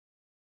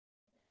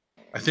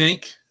I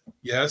think,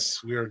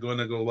 yes, we are going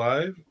to go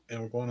live,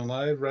 and we're going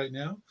live right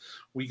now.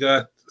 We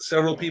got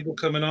several people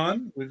coming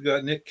on. We've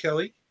got Nick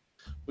Kelly,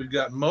 we've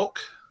got Moke,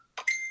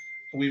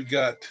 we've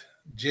got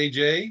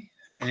JJ,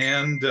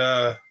 and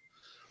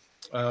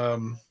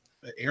um,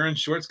 Aaron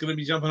Short's going to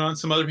be jumping on.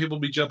 Some other people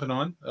will be jumping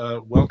on.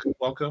 Welcome,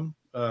 welcome.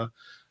 Go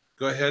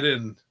ahead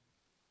and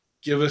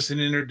give us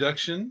an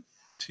introduction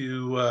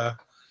to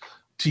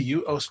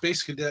you. Oh,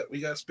 Space Cadet.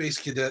 We got Space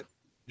Cadet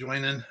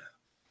joining.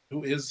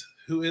 Who is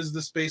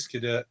the Space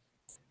Cadet?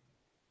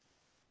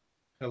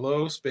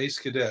 Hello, Space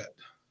Cadet.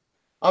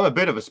 I'm a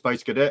bit of a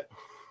Space Cadet.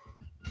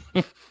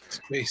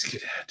 Space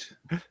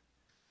Cadet.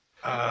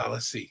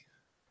 Let's see.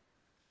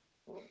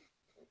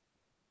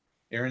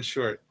 Aaron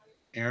Short.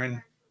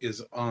 Aaron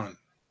is on.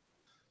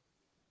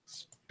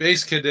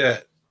 Space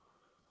Cadet.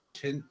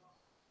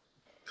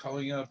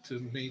 Calling up to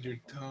Major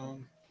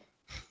Tom.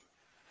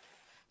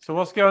 So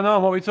what's going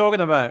on? What are we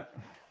talking about?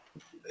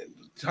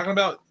 Talking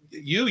about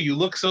you. You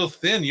look so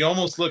thin. You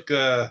almost look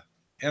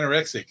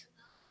anorexic.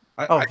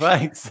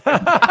 Thanks.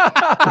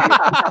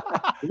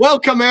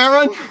 Welcome,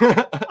 Aaron.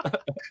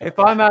 If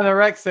I'm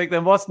anorexic,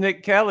 then what's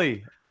Nick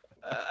Kelly?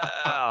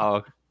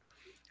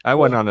 I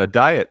went on a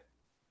diet.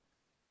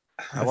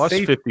 I lost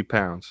 50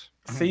 pounds.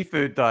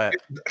 Seafood diet.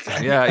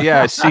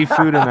 Yeah,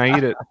 seafood, and I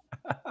eat it.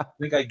 I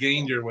think I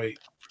gained your weight.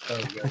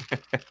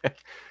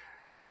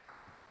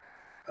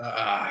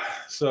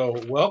 So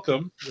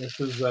welcome. This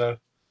is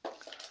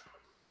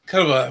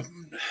kind of a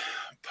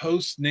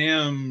post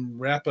NAMM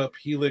wrap up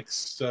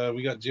Helix.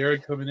 We got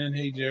Jared coming in.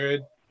 Hey,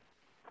 Jared.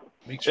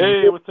 Make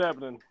sure what's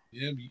happening?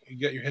 Yeah, you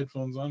got your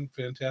headphones on.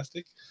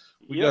 Fantastic.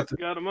 We got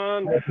them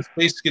on. The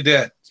Space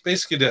Cadet.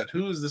 Space Cadet.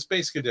 Who is the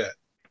Space Cadet?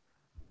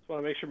 Just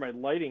want to make sure my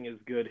lighting is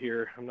good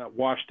here. I'm not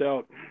washed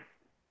out.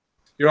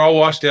 You're all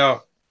washed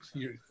out.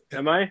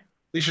 Am I? At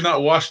least you're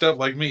not washed up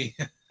like me.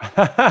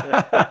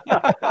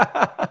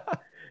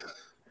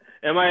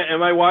 Am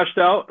I washed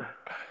out?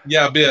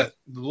 Yeah, a bit. A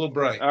little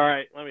bright. All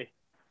right, let me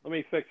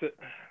fix it.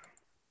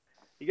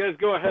 You guys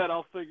go ahead.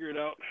 I'll figure it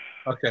out.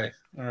 Okay.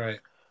 All right.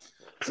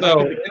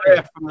 So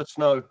from the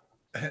snow.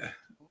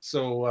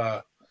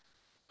 So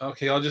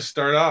okay, I'll just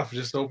start off.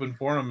 Just open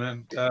forum,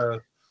 man.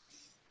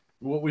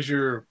 What was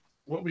your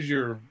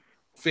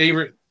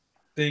favorite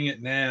thing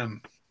at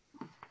NAMM?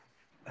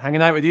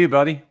 Hanging out with you,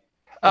 buddy.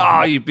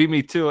 Oh, you beat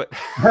me to it.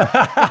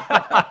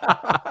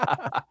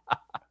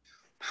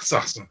 That's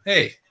awesome.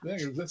 Hey,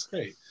 that's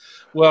great.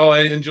 Well,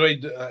 I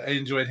enjoyed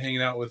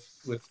hanging out with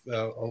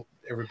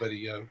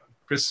everybody.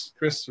 Chris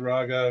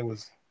Saraga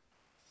was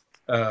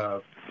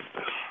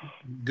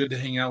good to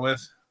hang out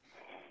with.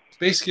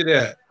 Space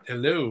Cadet,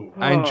 hello.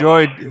 I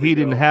enjoyed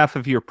eating half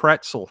of your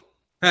pretzel,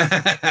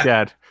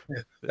 Dad.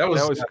 That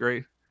was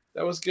great.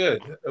 That was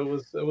good. It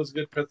was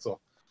good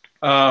pretzel.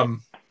 But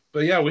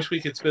yeah, I wish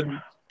we could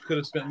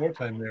have spent more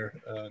time there,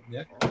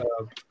 Nick.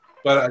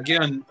 But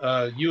again,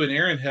 you and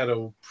Aaron had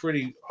a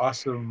pretty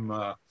awesome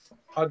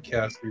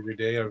podcast the other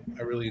day. I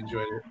really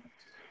enjoyed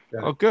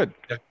it. Good.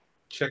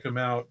 Check them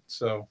out.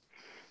 So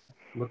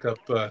look up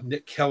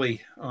Nick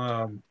Kelly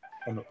on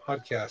the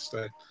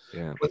podcast.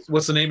 Yeah.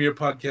 What's the name of your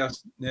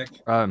podcast, Nick?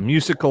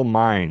 Musical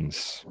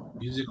Minds.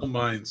 Musical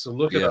Minds. So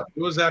look it up.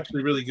 It was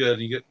actually really good.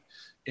 You get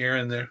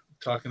Aaron there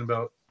talking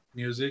about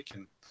music,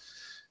 and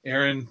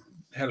Aaron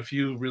had a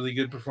few really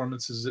good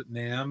performances at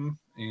NAMM,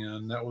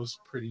 and that was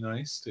pretty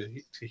nice to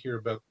hear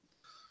about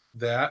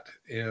that.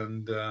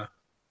 And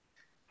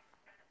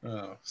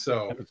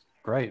so that was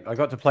great. I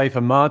got to play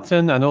for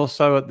Martin, and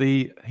also at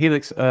the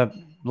Helix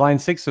Line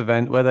 6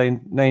 event where they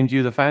named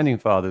you the Founding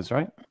Fathers,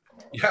 right?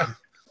 Yeah,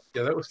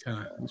 that was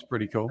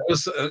pretty cool. That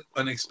was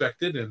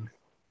unexpected and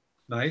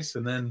nice.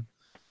 And then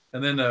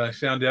I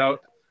found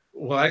out.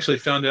 Well, I actually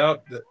found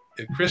out that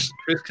Chris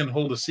can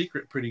hold a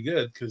secret pretty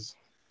good, because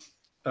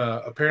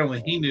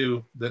apparently he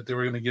knew that they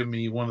were going to give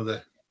me one of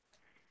the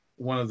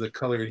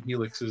colored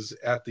helixes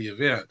at the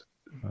event,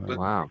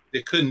 but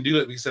they couldn't do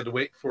it because they had to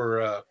wait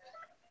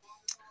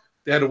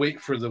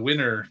for the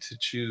winner to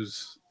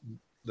choose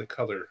the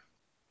color.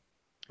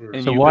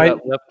 And so why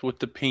left with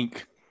the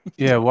pink?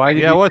 Yeah, why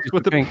did what's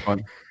with the pink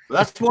one?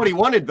 That's what he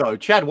wanted, though.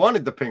 Chad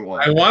wanted the pink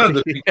one. I wanted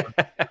the pink one.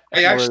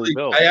 I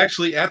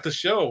actually at the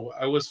show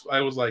I was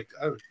like,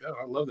 oh,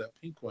 I love that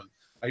pink one.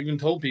 I even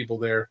told people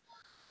there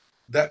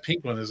that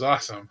pink one is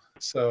awesome.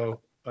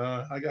 So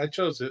I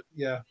chose it.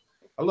 Yeah,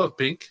 I love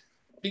pink.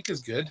 Pink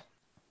is good.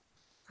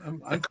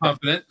 I'm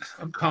confident.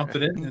 I'm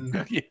confident in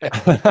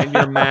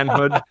your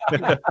manhood.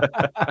 I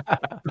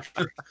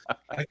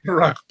can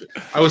rock.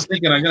 I was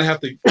thinking I'm gonna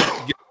have to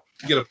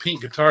get a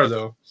pink guitar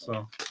though,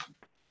 so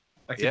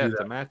I can do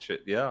that. To match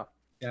it. Yeah.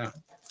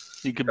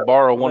 You could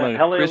borrow one of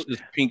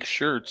Chris's pink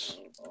shirts.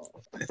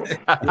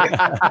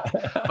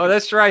 Oh,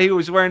 that's right. He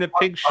was wearing a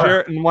pink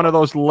shirt and one of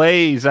those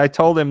lays. I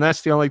told him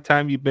that's the only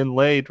time you've been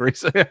laid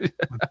recently.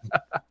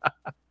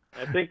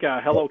 I think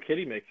Hello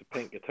Kitty makes a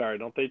pink guitar,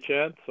 don't they,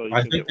 Chad? So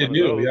I think they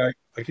do. Yeah,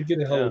 I could get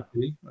a Hello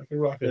Kitty. I could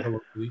rock a Hello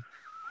Kitty.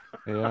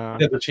 Yeah.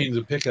 You have to change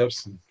the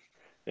pickups.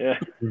 Yeah.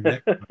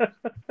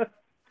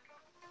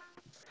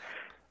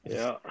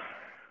 Yeah.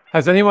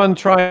 Has anyone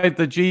tried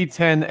the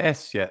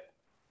G10S yet?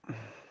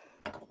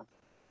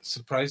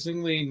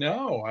 Surprisingly,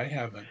 no, I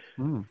haven't.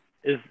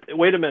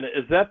 Wait a minute.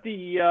 Is that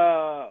the?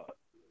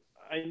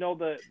 I know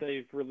that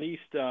they've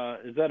released.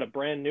 Is that a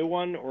brand new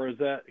one, or is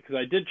that because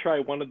I did try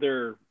one of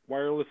their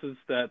wirelesses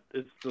that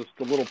it's just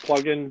the little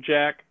plug-in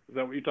jack? Is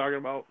that what you're talking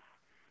about?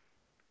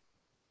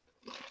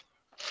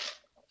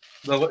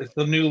 It's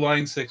the new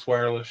Line 6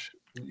 wireless.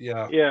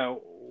 Yeah. Yeah.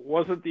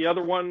 Wasn't the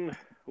other one?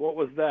 What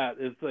was that?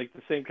 It's like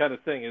the same kind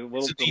of thing. The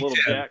little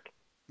jack.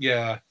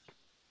 Yeah.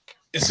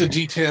 It's a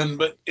G10,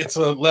 but it's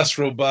a less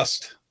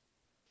robust.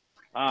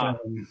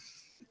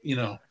 You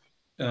know.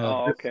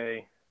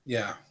 Okay.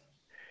 Yeah.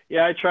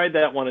 Yeah, I tried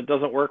that one. It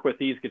doesn't work with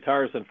these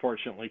guitars,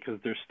 unfortunately, because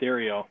they're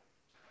stereo.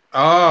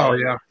 Oh,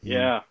 yeah.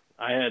 Yeah.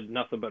 I had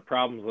nothing but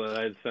problems with it.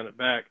 I had to send it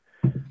back.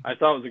 I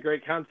thought it was a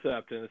great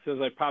concept, and as soon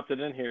as I popped it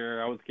in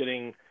here, I was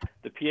getting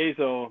the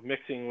piezo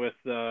mixing with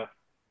the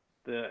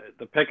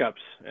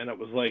pickups, and it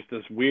was like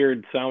this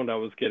weird sound I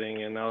was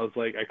getting, and I was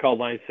like, I called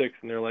Line 6,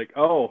 and they're like,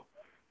 oh,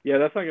 yeah,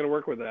 that's not going to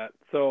work with that.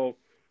 So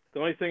the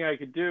only thing I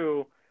could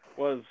do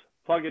was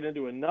plug it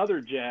into another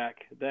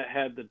jack that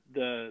had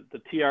the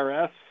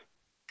TRS,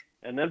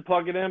 and then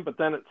plug it in, but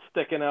then it's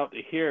sticking out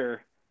to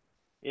here,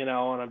 and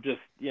I'm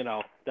just,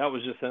 that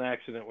was just an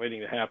accident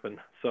waiting to happen.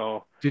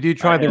 So did you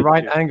try the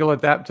right angle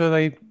adapter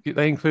they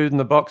include in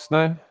the box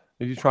now?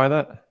 Did you try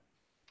that?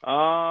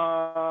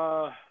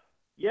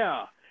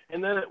 Yeah.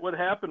 And then what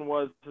happened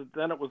was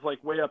then it was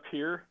like way up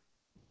here,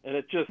 and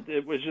it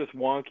was just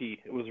wonky.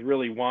 It was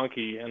really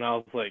wonky, and I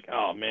was like,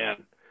 oh man,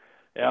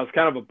 yeah, it was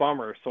kind of a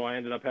bummer. So I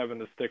ended up having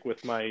to stick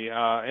with my.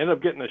 I ended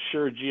up getting a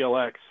Shure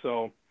GLX,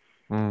 so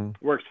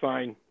works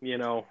fine,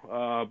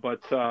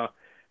 But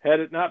had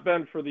it not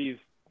been for this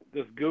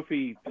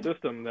goofy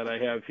system that I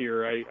have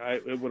here,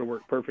 it would have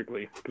worked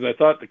perfectly because I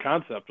thought the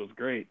concept was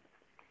great.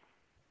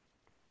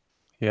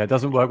 Yeah, it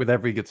doesn't work with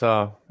every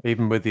guitar,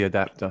 even with the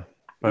adapter.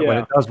 But when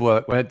it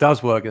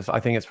does work, I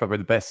think it's probably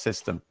the best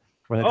system.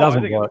 When it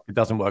doesn't work, it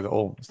doesn't work at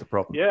all. It's the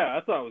problem. Yeah,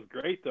 I thought it was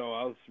great, though.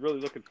 I was really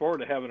looking forward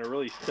to having a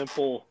really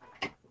simple.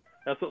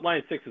 That's what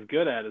Line 6 is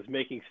good at, is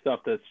making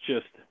stuff that's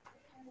just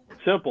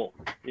simple.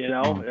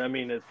 I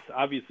mean, it's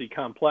obviously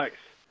complex.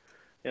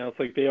 It's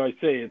like they always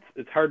say,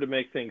 it's hard to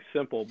make things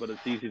simple, but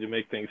it's easy to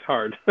make things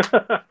hard.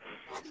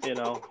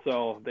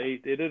 So they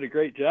did a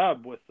great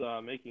job with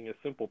making a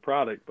simple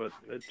product, but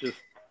it just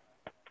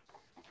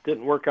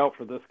didn't work out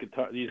for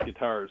these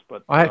guitars.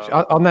 But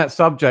on that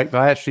subject,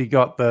 I actually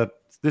got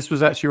this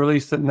was actually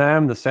released at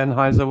NAMM, the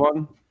Sennheiser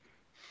one.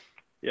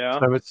 Yeah.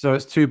 So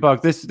it's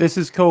 $2. This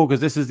is cool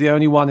because this is the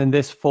only one in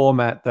this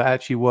format that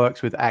actually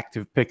works with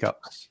active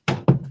pickups.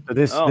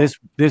 So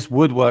this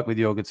would work with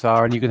your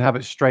guitar, and you can have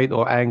it straight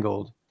or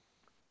angled.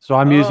 So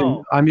I'm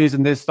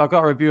using this. I've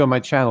got a review on my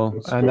channel,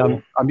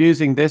 and I'm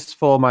using this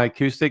for my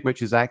acoustic,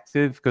 which is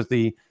active because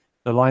the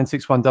Line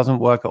 6 one doesn't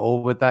work at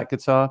all with that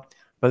guitar.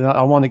 But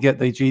I want to get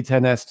the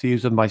G10S to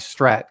use with my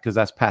Strat because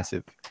that's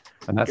passive,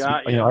 and that's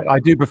I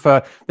do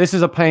prefer. This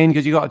is a pain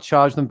because you got to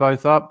charge them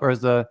both up,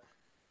 whereas the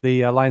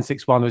Line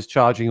 6 one was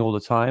charging all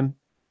the time.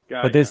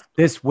 But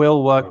this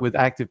will work with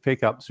active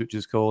pickups, which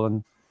is cool.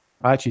 And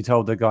I actually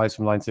told the guys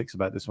from Line 6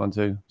 about this one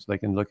too, so they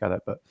can look at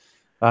it. But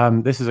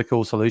this is a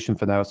cool solution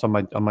for now. It's on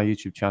my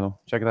YouTube channel.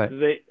 Check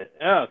it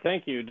out.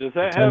 Thank you. Does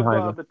that have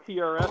the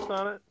TRS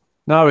on it?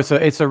 No,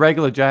 it's a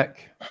regular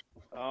jack.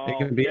 It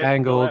can be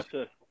angled.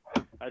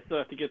 I still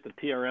have to get the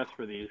TRS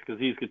for these because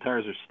these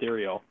guitars are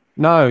stereo.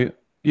 No,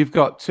 you've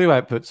got 2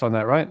 outputs on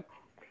that, right?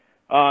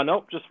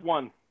 Nope, just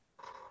one.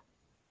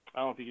 I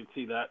don't know if you can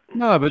see that.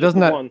 No, but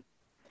doesn't that? One.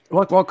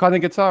 What kind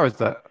of guitar is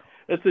that?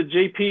 It's a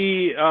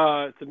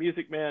JP. It's a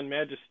Music Man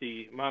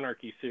Majesty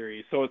Monarchy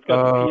series. So it's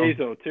got the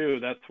piezo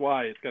too. That's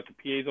why it's got the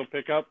piezo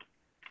pickup.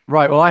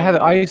 Right. Well,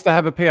 I used to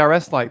have a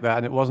PRS like that,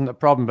 and it wasn't a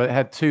problem. But it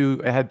had two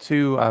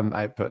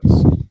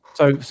outputs.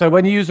 So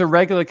when you use a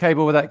regular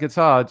cable with that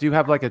guitar, do you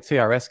have like a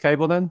TRS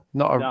cable then?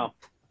 No.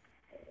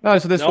 No.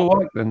 So this will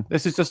work then.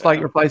 This is just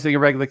like replacing a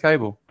regular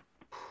cable.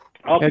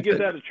 I'll have to give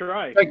that a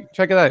try.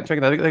 Check it out.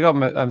 They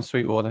got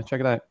Sweetwater.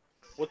 Check it out.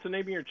 What's the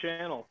name of your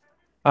channel?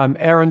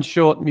 Aaron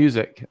Short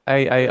Music.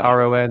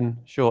 AARON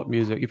Short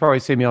Music. You probably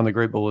see me on the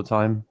group all the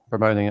time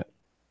promoting it.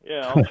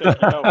 Yeah, I'll check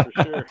it out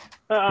for sure.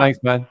 Thanks,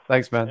 man.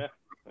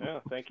 Yeah,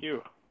 thank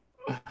you.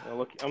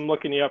 I'm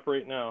looking you up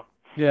right now.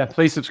 Yeah,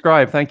 please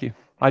subscribe. Thank you.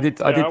 I did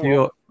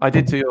to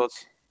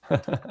yours.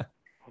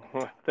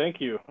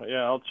 Thank you.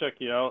 Yeah, I'll check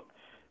you out.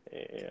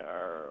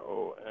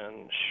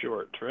 AARON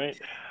Short, right?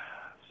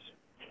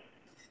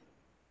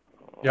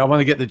 Yeah, I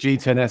want to get the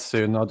G10S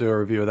soon. I'll do a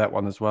review of that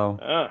one as well.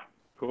 Ah,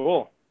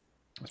 cool.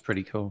 That's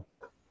pretty cool.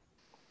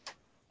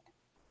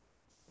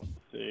 Let's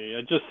see.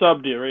 I just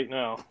subbed you right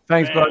now.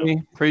 Thanks,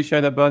 buddy.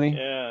 Appreciate it, buddy.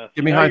 Yeah.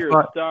 Give me high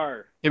five.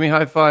 Star. Give me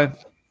high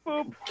five.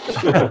 Boop.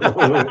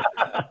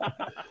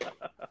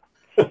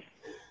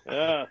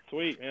 Yeah,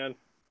 sweet, man.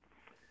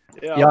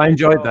 Yeah, I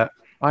enjoyed that.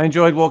 I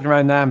enjoyed walking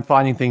around NAMM,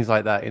 finding things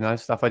like that,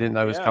 stuff I didn't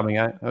know was coming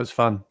out. It was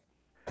fun.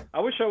 I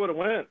wish I would have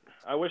went.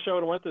 I wish I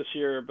would have went this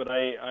year, but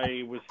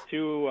I was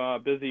too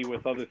busy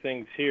with other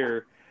things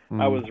here.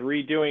 I was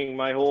redoing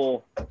my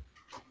whole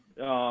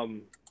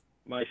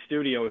my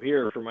studio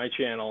here for my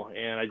channel,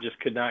 and I just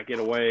could not get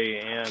away.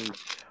 And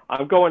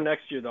I'm going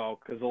next year though,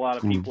 because a lot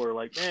of people are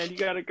like, "Man, you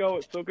got to go.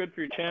 It's so good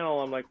for your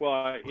channel." I'm like,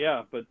 "Well,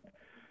 yeah, but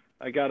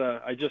I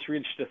just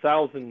reached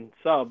 1,000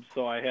 subs,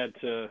 so I had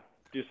to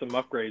do some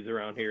upgrades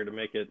around here to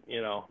make it,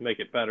 make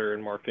it better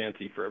and more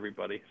fancy for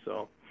everybody."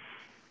 So,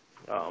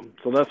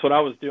 so that's what I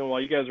was doing while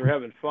you guys were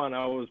having fun.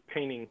 I was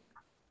painting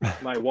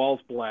my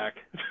walls black.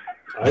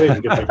 I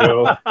didn't get to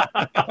go.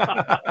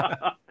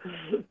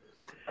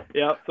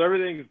 Yeah, so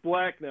everything's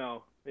black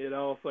now,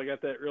 so I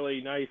got that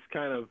really nice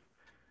kind of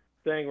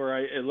thing where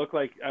I look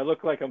like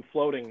I'm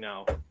floating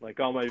now, like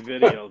all my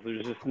videos.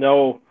 There's just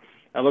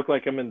I look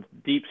like I'm in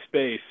deep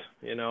space,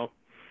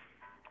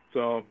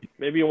 So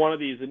maybe one of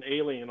these, an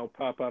alien will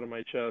pop out of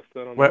my chest.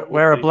 I don't know.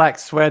 Wear a black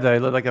sweater,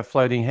 look like a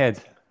floating head.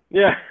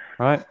 Yeah.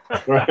 Right?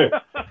 Right.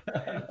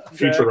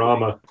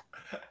 Futurama.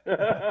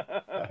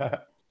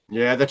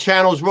 Yeah, the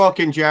channel's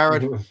rocking,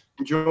 Jared.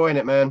 Enjoying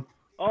it, man.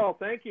 Oh,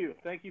 thank you.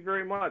 Thank you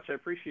very much. I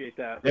appreciate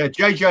that. Yeah,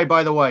 JJ,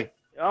 by the way.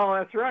 Oh,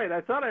 that's right.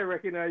 I thought I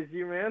recognized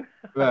you, man.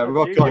 Yeah,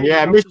 rock on. Yeah,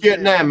 I missed you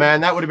at NAMM,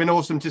 man. That would have been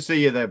awesome to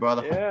see you there,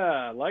 brother.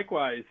 Yeah,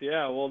 likewise.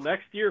 Yeah, well,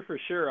 next year for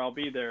sure I'll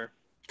be there.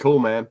 Cool,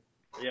 man.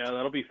 Yeah,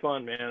 that'll be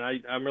fun,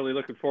 man. I'm really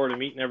looking forward to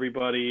meeting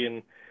everybody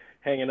and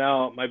hanging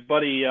out. My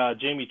buddy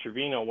Jamie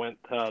Trevino went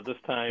this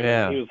time,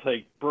 and he was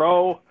like,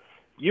 "Bro,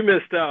 you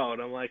missed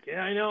out." I'm like,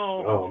 "Yeah, I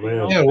know." Oh,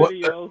 man. Yeah, what,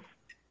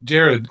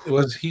 Jared,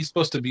 was he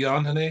supposed to be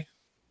on today?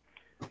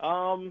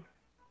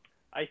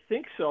 I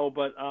think so,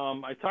 but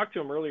I talked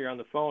to him earlier on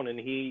the phone, and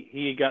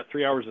he got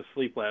 3 hours of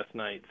sleep last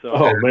night. So,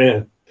 oh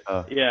man,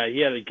 yeah, he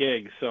had a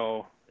gig.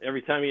 So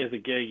every time he has a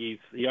gig, he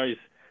always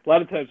a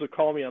lot of times will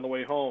call me on the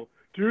way home.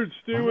 Dude,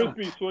 stay with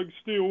me so I can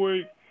stay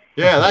awake.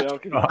 Yeah,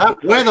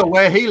 that weather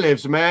where he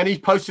lives, man. He's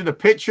posted a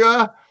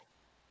picture.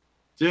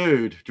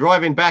 Dude,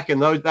 driving back in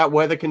that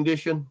weather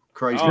condition,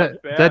 crazy. Oh, is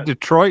that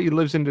Detroit? He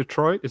lives in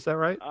Detroit. Is that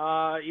right?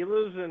 He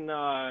lives in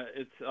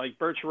it's like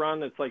Birch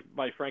Run. It's like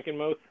by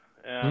Frankenmuth,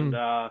 and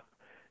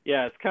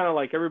yeah, it's kind of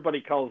like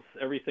everybody calls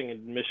everything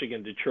in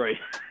Michigan Detroit.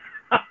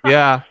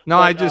 Yeah, no,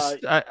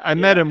 but, I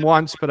met him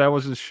once, but I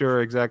wasn't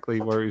sure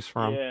exactly where he's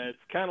from. Yeah, it's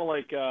kind of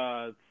like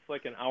it's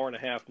like an hour and a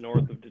half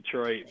north of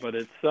Detroit, but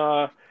it's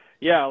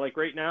yeah, like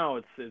right now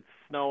it's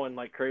snowing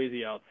like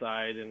crazy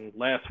outside, and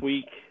last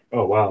week.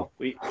 Oh wow.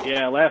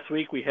 Last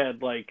week we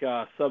had like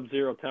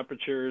sub-zero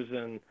temperatures,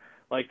 and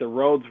like the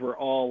roads were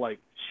all like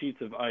sheets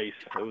of ice.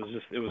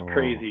 It was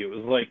crazy. It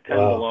was like 10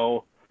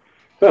 below.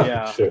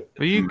 Yeah.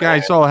 But you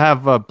guys all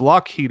have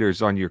block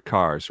heaters on your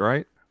cars,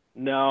 right?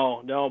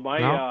 No,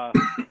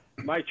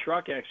 my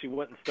truck actually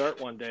wouldn't start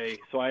one day,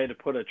 so I had to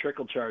put a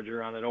trickle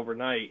charger on it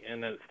overnight,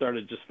 and then it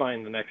started just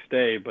fine the next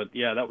day. But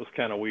yeah, that was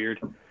kind of weird.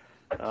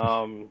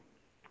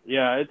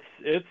 Yeah,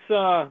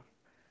 it's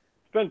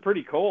been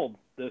pretty cold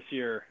this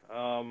year.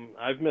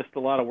 I've missed a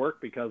lot of work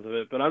because of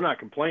it, but I'm not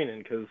complaining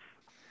because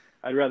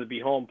I'd rather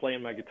be home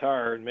playing my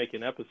guitar and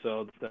making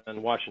episodes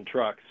than washing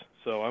trucks.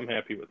 So I'm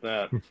happy with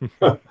that.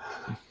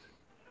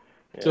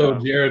 So,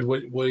 Jared,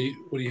 what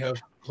do you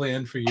have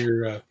planned for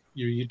your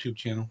YouTube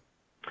channel?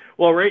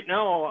 Well, right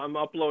now I'm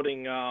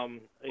uploading a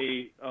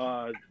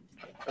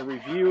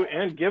review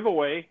and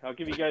giveaway. I'll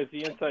give you guys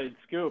the inside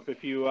scoop.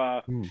 If you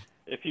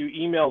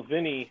email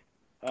Vinny,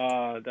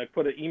 I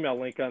put an email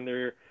link on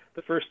there.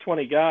 The first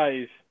 20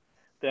 guys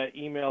that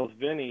emails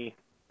Vinny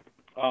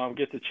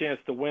gets a chance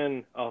to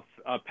win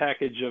a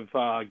package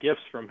of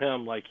gifts from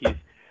him, like he's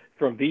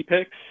from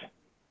VPix.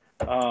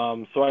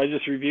 So I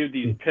just reviewed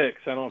these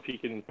picks. I don't know if you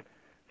can,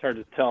 it's hard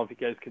to tell if you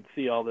guys can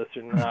see all this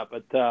or not,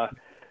 but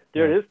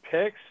dude, his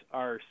picks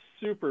are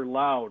super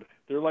loud.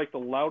 They're like the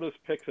loudest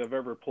picks I've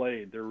ever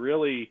played. They're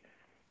really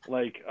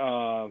like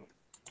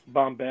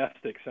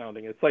bombastic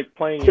sounding. It's like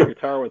playing your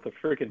guitar with a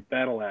freaking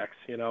battle axe,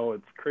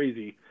 it's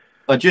crazy.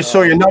 I just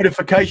saw your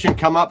notification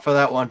come up for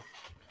that one.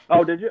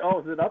 Oh, did you?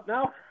 Oh, is it up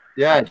now?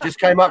 Yeah, it just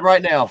came up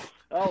right now.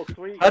 Oh,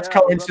 sweet. That's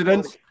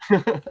coincidence.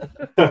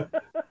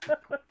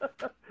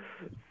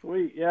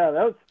 Sweet. Yeah,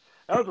 that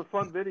was a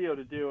fun video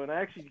to do, and I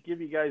actually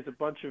give you guys a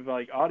bunch of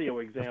like audio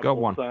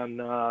examples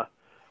on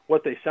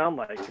what they sound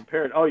like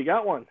compared. Oh, you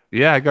got one?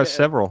 Yeah, I got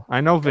several.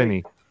 I know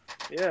Vinny.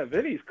 Yeah,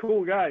 Vinny's a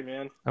cool guy,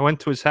 man. I went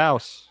to his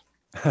house.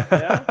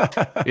 Yeah.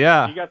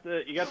 Yeah. You got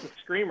the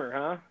screamer,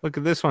 huh? Look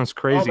at this one's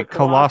crazy.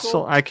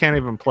 Colossal. I can't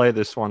even play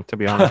this one, to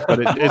be honest, but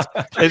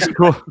it's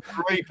cool.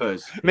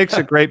 Creepers. Makes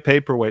a great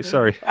paperweight.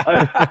 Sorry.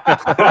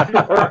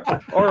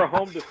 or a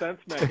home defense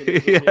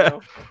mechanism. Yeah.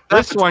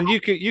 This one you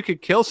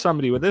could kill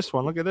somebody with this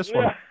one. Look at this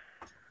one.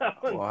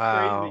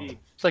 Wow. Crazy.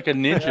 It's like a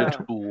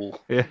ninja tool.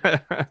 Yeah.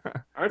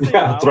 Aren't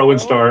they throwing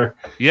star.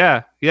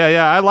 Yeah.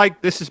 I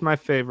like, this is my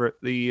favorite,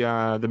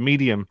 the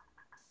medium.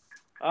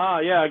 Ah,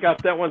 yeah, I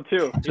got that one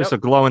too. Just a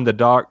glow in the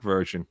dark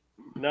version.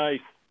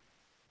 Nice.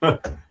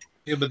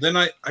 Yeah, but then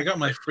I got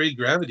my free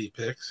gravity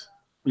picks.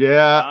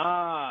 Yeah.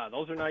 Ah,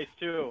 those are nice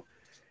too.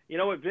 You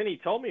know what Vinny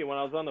told me when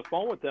I was on the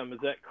phone with them is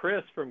that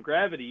Chris from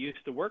Gravity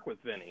used to work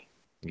with Vinny.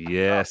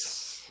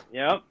 Yes.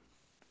 Yep.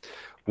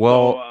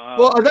 Well,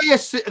 well, are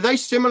they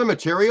similar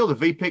material, the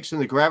V-Pix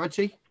and the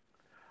Gravity?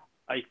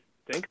 I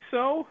think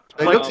so.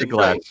 They look the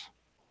plexiglass.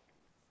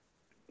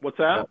 What's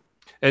that?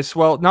 It's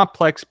not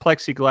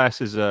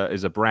plexiglass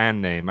is a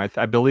brand name. I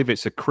believe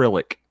it's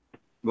acrylic.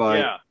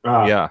 Right.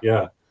 Yeah.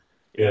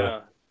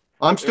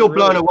 I'm still They're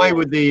blown really away cool.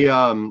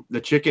 with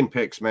the chicken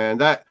picks, man.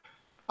 That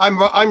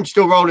I'm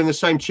still rolling the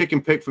same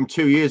chicken pick from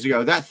 2 years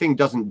ago. That thing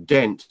doesn't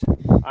dent.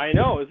 I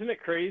know, isn't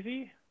it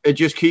crazy? It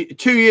just 2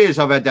 years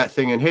I've had that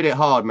thing and hit it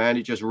hard, man.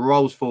 It just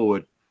rolls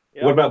forward.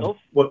 Yeah, What about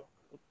what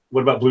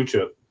about blue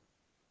chip?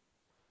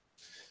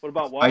 What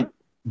about what?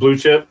 Blue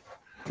chip?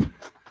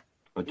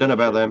 I don't know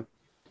about them.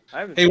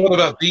 Hey, what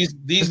about these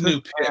new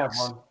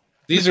picks?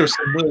 These are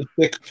some really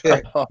thick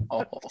picks.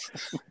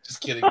 Just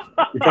kidding.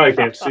 You probably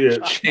can't see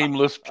it.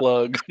 Shameless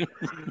plug.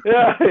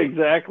 Yeah,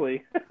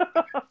 exactly.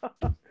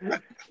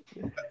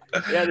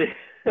 Yeah,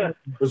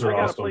 Those are I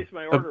gotta awesome. place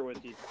my order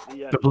with you.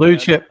 The blue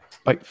chip,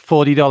 like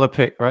 $40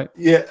 pick, right?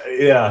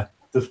 Yeah.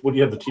 What do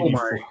you have the TD?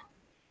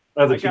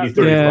 I have the TD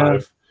 35. Yeah.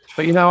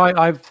 But you know,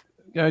 I've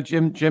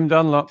Jim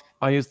Dunlop.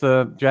 I use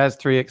the Jazz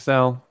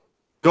 3XL.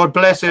 God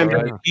bless him.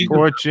 Right.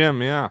 Poor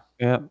Jim, yeah.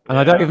 And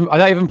I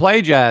don't even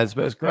play jazz,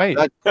 but it's great.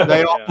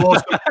 They are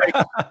awesome.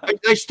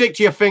 They stick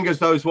to your fingers,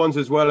 those ones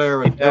as well,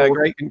 Aaron. Yeah,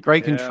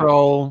 great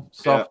control,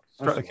 soft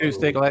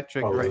acoustic,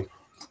 electric, great.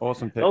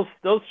 Awesome pick.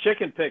 Those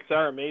chicken picks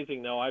are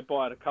amazing, though. I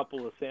bought a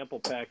couple of sample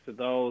packs of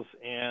those,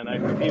 and I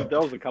reviewed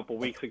those a couple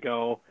weeks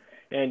ago.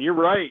 And you're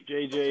right,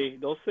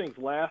 JJ. Those things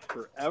last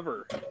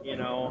forever,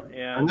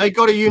 And they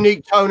got a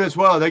unique tone as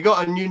well. They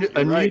got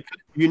a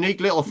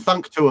unique little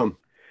thunk to them.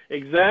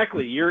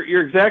 Exactly.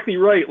 You're exactly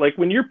right. Like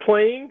when you're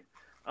playing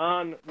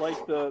on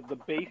like the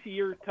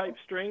bassier type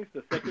strings,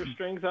 the thicker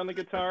strings on the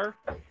guitar,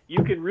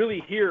 you can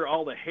really hear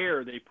all the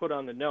hair they put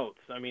on the notes.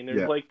 I mean,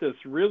 there's like this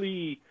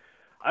really,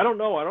 I don't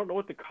know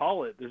what to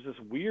call it. There's this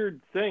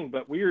weird thing,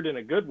 but weird in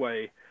a good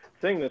way,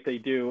 thing that they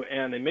do,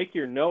 and they make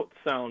your notes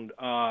sound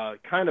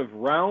kind of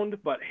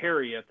round but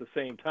hairy at the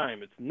same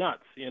time. It's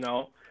nuts,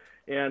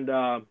 And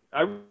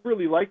I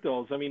really like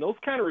those. I mean, those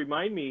kind of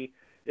remind me,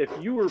 if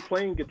you were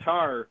playing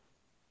guitar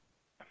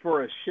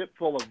for a ship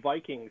full of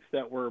Vikings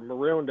that were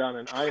marooned on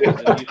an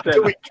island, and you said,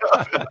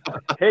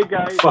 "Hey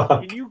guys,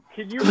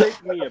 can you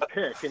make me a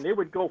pick?" And they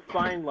would go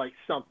find like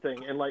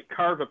something and like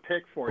carve a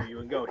pick for you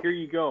and go, "Here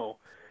you go."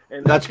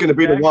 And that's going to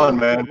be the one,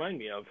 man. Remind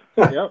me of.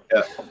 Yep.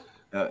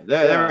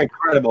 They're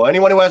incredible.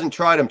 Anyone who hasn't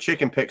tried them,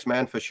 chicken picks,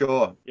 man, for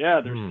sure.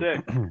 Yeah, they're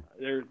sick.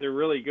 They're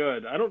really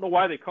good. I don't know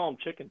why they call them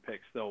chicken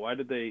picks though. Why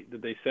did they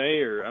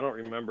say, or I don't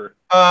remember.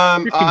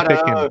 I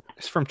don't know.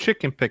 It's from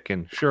chicken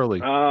picking, surely.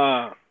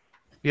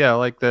 Yeah,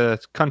 like the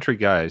country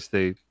guys,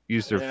 they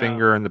use their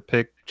finger and the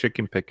pick,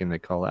 chicken picking, they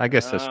call it. I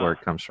guess that's where it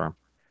comes from.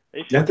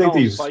 They should call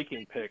them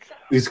Viking picks.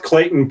 These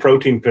Clayton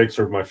protein picks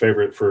are my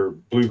favorite for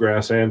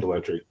bluegrass and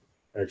electric,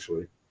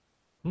 actually.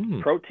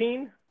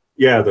 Protein?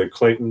 Yeah, the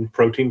Clayton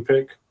protein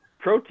pick.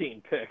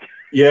 Protein pick.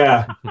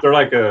 Yeah, they're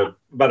like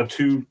about a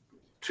 2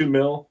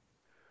 mil.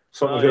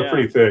 Something. They're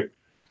pretty thick.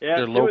 Yeah,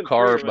 they're low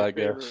carb, I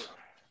guess.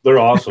 They're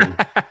awesome.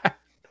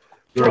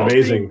 They're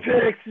amazing.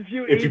 Picks. If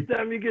you eat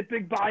them, you get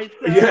big biceps.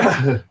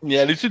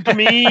 Yeah, listen to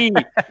me.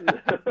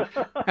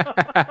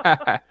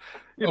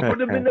 You put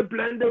them in the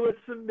blender with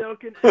some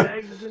milk and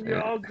eggs, and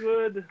you're all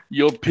good.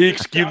 Your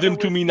pigs, give them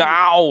to me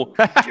now.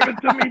 Give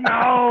it to me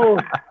now.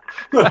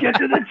 Get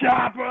to the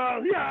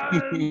chopper. Yes.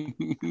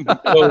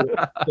 So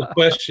the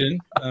question: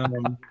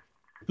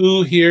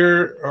 who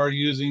here are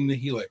using the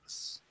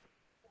Helix?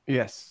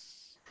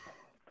 Yes.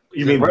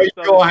 You mean raise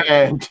your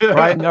hand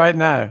right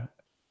now?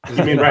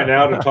 You mean right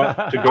now to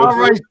go? I'll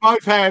raise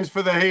both hands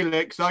for the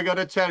Helix. I got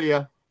to tell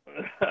you.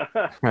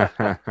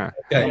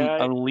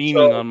 I'm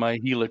leaning on my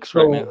Helix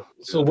right now.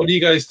 So what do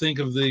you guys think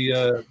of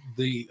the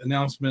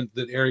announcement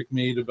that Eric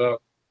made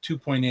about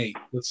 2.8?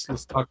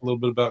 Let's talk a little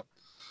bit about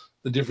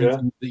the different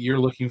things that you're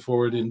looking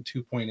forward in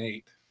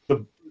 2.8.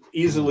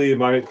 Easily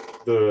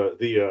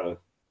the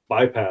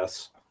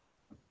bypass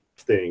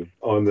thing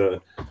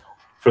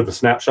for the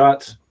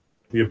snapshots,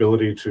 the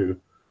ability to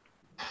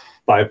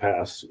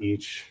bypass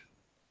each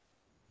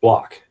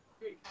block.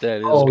 That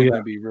is going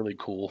to be really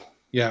cool.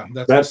 Yeah,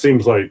 that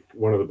seems like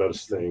one of the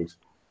best things.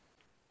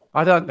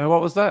 I don't know,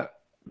 what was that?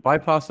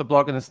 Bypass the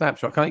block and a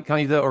snapshot. Can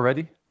you do it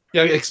already?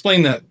 Yeah,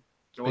 explain that.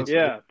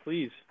 Yeah,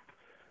 please.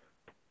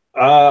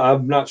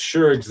 I'm not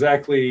sure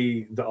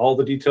exactly all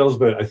the details,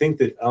 but I think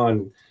that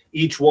on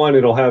each one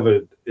it'll have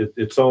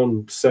its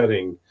own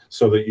setting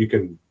so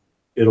that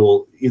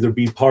it'll either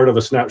be part of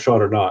a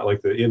snapshot or not,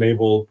 like the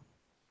enabled,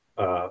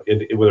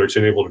 whether it's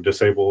enabled or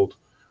disabled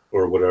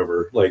or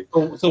whatever. Like,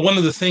 so one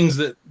of the things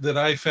that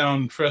I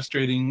found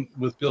frustrating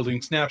with building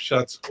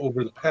snapshots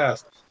over the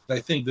past, that I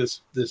think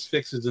this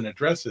fixes and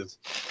addresses,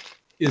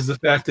 is the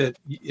fact that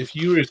if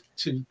you were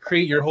to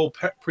create your whole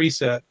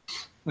preset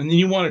and then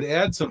you wanted to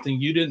add something,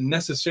 you didn't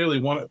necessarily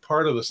want it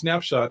part of the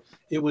snapshot.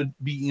 It would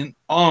be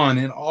on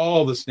in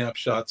all the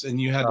snapshots, and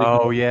you had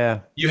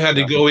to. You had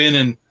to go in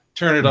and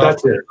turn it off,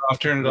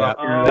 turn it off.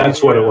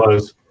 That's what it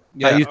was.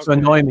 That used to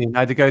annoy me. I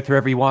had to go through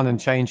every one and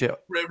change it.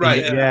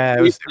 Right. Yeah,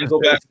 it was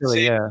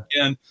silly, yeah.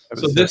 And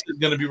so this is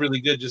going to be really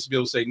good just to be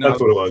able to say, no,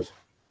 that's what it was.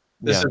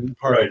 This isn't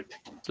part of it.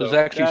 There's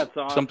actually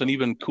something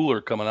even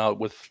cooler coming out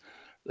with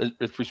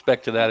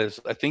respect to that is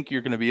I think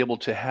you're going to be able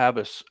to have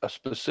a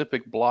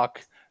specific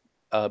block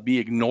be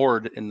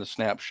ignored in the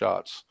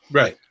snapshots.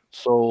 Right.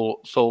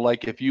 So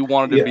like if you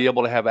wanted to be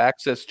able to have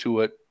access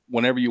to it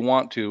whenever you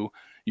want to,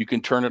 you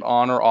can turn it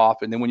on or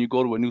off, and then when you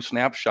go to a new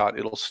snapshot,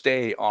 it'll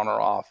stay on or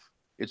off.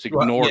 It's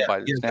ignored by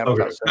the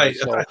snapshot. Right.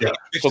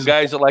 So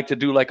guys that like to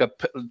do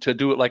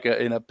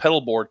in a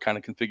pedal board kind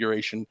of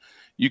configuration,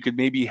 you could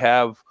maybe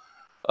have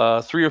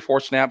 3 or 4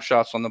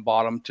 snapshots on the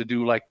bottom to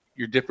do like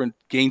your different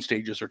gain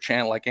stages or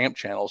amp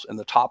channels, and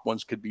the top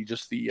ones could be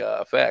just the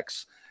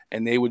effects,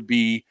 and they would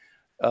be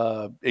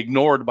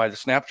ignored by the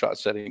snapshot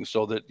settings,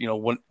 so that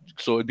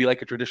so it'd be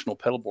like a traditional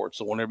pedal board.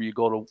 So whenever you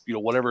go to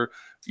whatever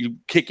you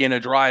kick in a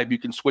drive, you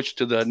can switch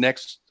to the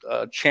next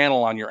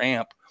channel on your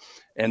amp,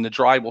 and the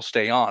drive will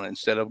stay on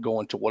instead of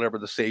going to whatever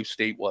the save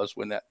state was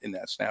in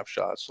that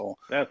snapshot. So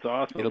that's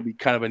awesome. It'll be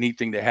kind of a neat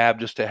thing to have,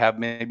 just to have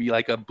maybe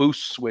like a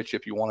boost switch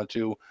if you wanted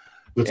to.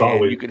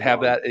 You could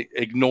have that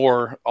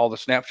ignore all the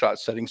snapshot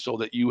settings, so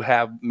that you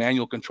have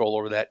manual control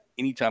over that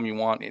anytime you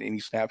want in any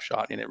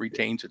snapshot, and it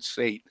retains its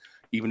state.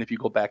 Even if you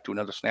go back to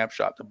another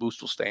snapshot, the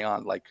boost will stay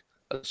on like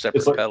a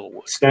separate pedal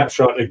would.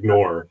 Snapshot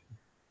ignore.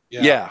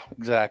 Yeah,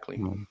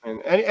 exactly.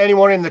 And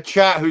anyone in the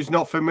chat who's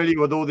not familiar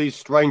with all these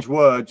strange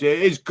words, it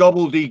is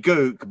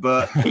gobbledygook,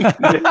 but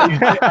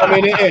I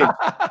mean, it is.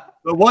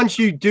 But once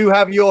you do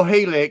have your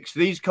Helix,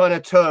 these kind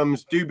of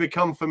terms do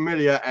become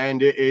familiar,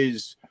 and it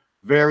is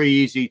very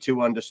easy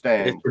to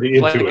understand.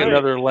 It's like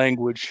another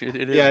language.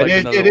 It is. Yeah,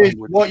 like it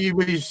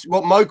is.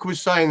 What Moke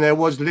was saying there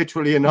was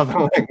literally another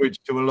language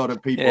to a lot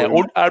of people. Yeah,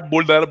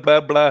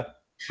 blah blah.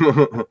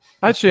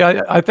 Actually,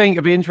 I think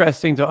it'd be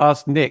interesting to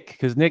ask Nick,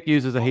 because Nick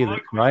uses a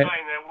Helix, right?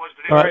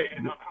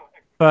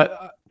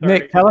 But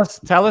Nick, tell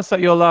us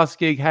at your last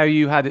gig how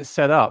you had it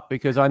set up,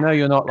 because I know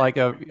you're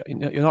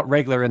not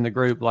regular in the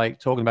group, like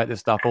talking about this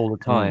stuff all the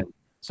time.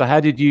 So how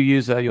did you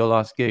use your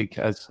last gig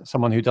as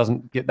someone who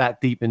doesn't get that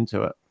deep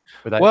into it?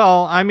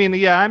 Well, I mean,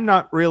 yeah, I'm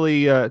not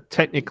really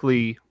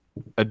technically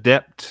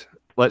adept,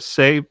 let's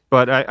say,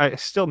 but I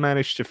still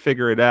managed to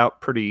figure it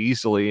out pretty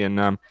easily.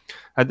 And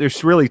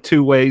there's really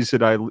 2 ways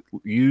that I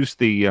use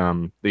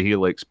the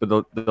Helix. But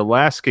the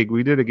last gig,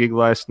 we did a gig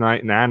last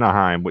night in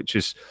Anaheim, which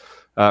is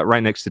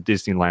right next to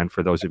Disneyland,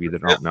 for those of you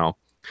that don't know.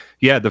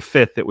 Yeah, the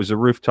 5th. It was a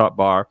rooftop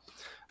bar.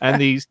 And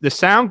the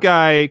sound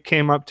guy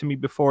came up to me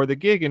before the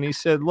gig, and he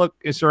said, "Look,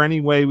 is there any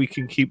way we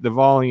can keep the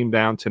volume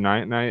down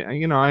tonight?" And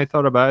I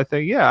thought about it. I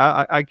think,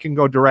 yeah, I can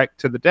go direct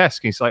to the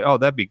desk. And he's like, "Oh,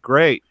 that'd be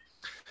great."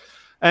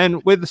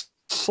 And with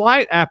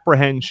slight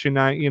apprehension,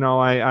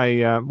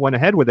 I went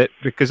ahead with it,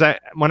 because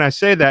when I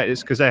say that, it's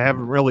because I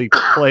haven't really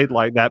played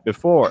like that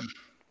before.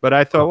 But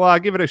I thought, well, I'll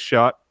give it a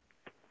shot,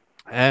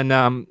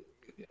 and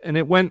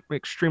it went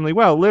extremely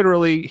well.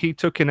 Literally, he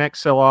took an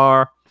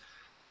XLR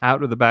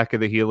out of the back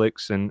of the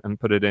Helix and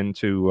put it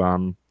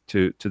into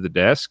to the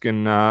desk,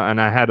 and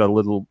I had a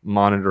little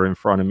monitor in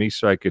front of me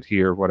so I could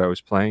hear what I was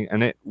playing,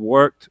 and it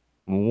worked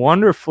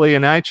wonderfully.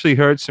 And I actually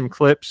heard some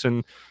clips,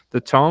 and the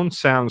tone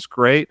sounds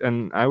great,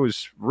 and I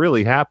was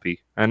really happy.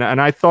 And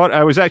I thought,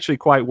 I was actually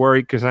quite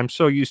worried, because I'm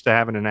so used to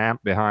having an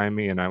amp behind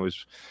me, and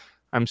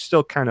I'm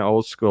still kind of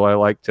old school. I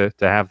like to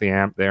have the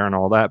amp there and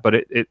all that, but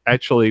it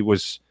actually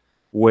was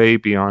way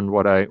beyond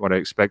what I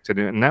expected,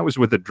 and that was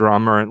with a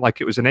drummer, and like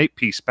it was an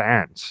 8-piece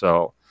band,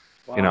 so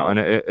and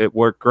it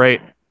worked great.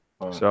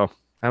 So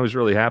I was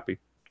really happy.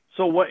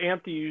 So what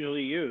amp do you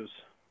usually use?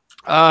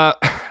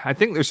 I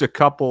think there's a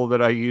couple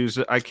that I use.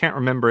 I can't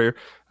remember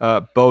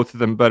both of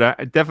them, but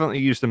I definitely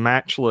use the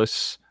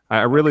Matchless.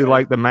 I really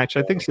like the Match.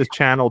 I think it's the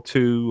Channel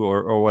 2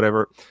 or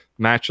whatever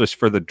Matchless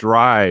for the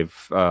drive.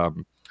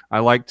 I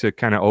like to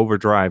kind of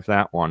overdrive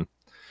that one.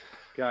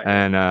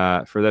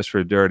 And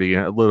for dirty,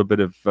 a little bit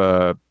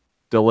of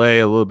delay,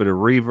 a little bit of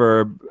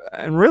reverb,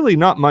 and really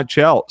not much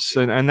else.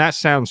 And that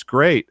sounds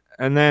great.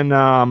 And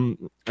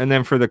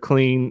then for the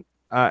clean,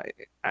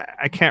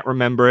 I can't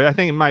remember. I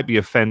think it might be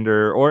a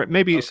Fender, or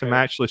maybe it's a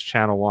Matchless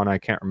Channel 1. I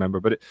can't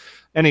remember. But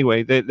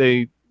anyway,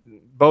 they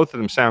both of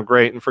them sound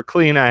great. And for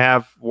clean, I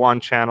have one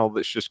channel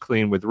that's just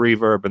clean with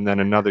reverb, and then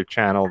another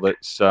channel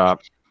that's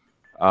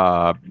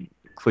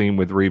clean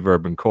with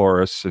reverb and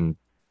chorus, and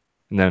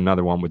then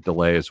another one with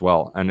delay as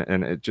well. And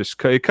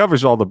it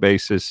covers all the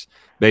bases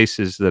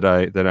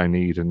that I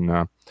need. And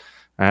I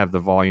have the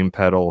volume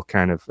pedal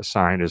kind of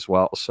assigned as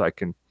well, so I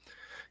can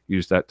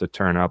use that to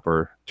turn up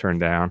or turn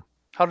down.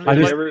 How did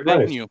you like the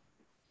venue?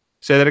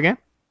 Say that again?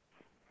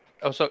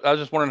 Oh, so I was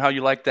just wondering how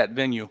you liked that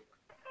venue.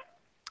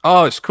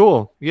 Oh, it's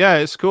cool. Yeah,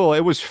 it's cool.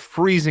 It was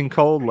freezing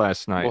cold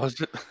last night. Was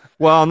it?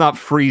 Well, not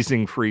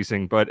freezing,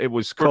 but it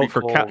was cold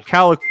for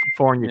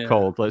California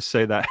cold. Let's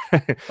say that.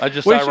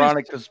 Just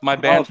ironic, because my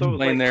band's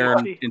playing there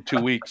in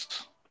 2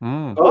 weeks.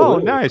 Oh,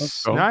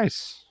 nice,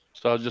 nice.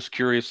 So I was just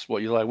curious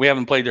what you like. We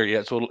haven't played there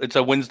yet, so it's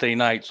a Wednesday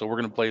night, so we're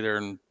going to play there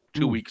in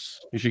 2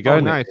 weeks. You should go. Oh,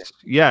 Nick. nice.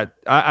 Yeah,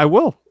 I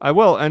will. I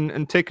will,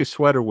 and take a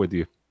sweater with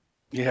you.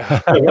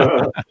 Yeah.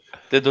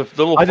 Did the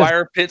little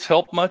fire pits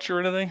help much or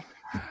anything?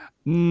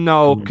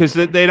 No, because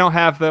they don't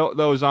have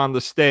those on the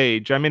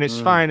stage. I mean,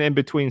 it's fine in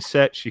between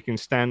sets. You can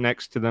stand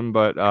next to them,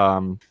 but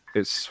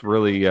it's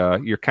really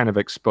you're kind of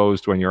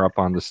exposed when you're up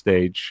on the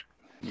stage.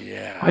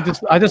 Yeah.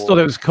 I just thought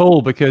it was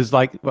cool because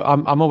like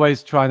I'm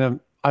always trying to.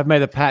 I've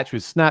made a patch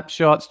with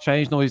snapshots,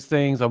 changed all these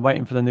things. I'm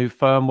waiting for the new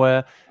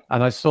firmware,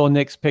 and I saw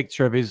Nick's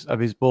picture of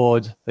his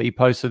board that he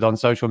posted on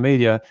social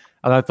media,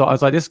 and I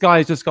was like, this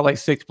guy's just got like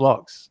 6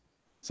 blocks.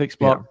 6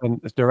 blocks,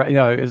 and it's direct. You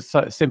know, it's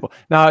so simple.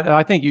 Now,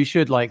 I think you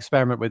should like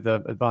experiment with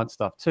the advanced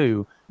stuff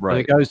too. Right. But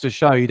it goes to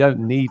show you don't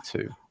need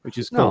to, which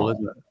is cool,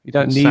 isn't it? You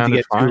don't need to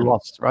get too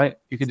lost, right?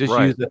 You can just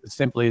use it as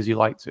simply as you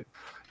like to.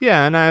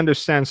 Yeah, and I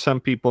understand some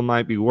people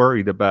might be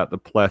worried about the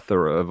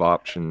plethora of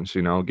options,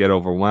 you know, get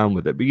overwhelmed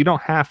with it, but you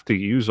don't have to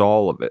use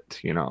all of it.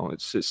 You know,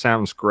 it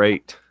sounds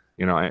great,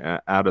 you know,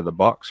 out of the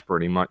box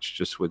pretty much,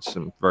 just with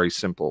some very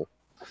simple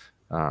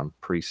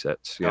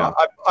presets. Yeah,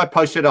 I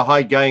posted a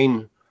high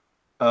gain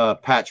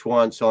patch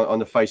once on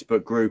the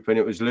Facebook group, and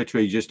it was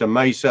literally just a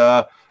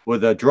Mesa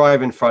with a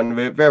drive in front of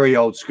it, very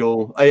old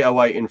school,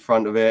 808 in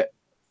front of it,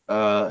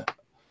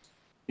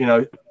 you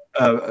know,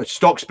 a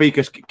stock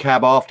speaker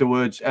cab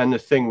afterwards, and the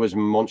thing was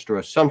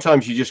monstrous.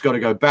 Sometimes you just got to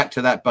go back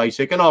to that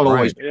basic, and I'll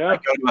always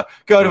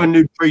go to a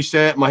new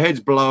preset. My head's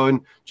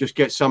blowing, just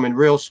get something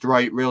real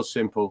straight, real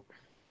simple.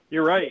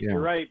 You're right. You're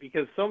right,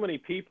 because so many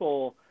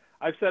people,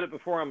 I've said it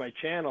before on my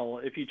channel,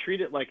 if you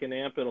treat it like an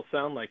amp, it'll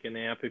sound like an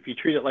amp. If you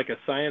treat it like a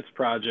science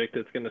project,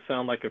 it's going to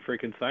sound like a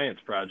freaking science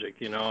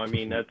project. You know, I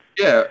mean,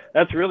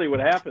 that's really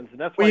what happens. And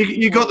that's why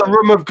you got the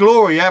room of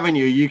glory, haven't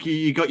you?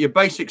 You got your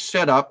basic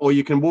setup, or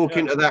you can walk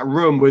into that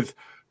room with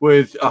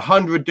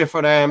 100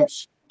 different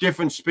amps,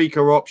 different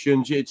speaker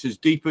options. It's as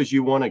deep as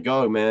you want to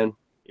go, man.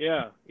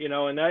 Yeah, you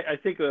know, and I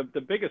think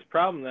the biggest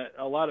problem that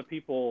a lot of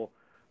people,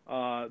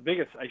 the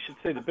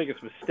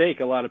biggest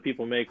mistake a lot of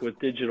people make with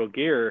digital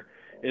gear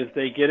is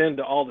they get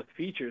into all the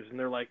features and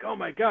they're like, oh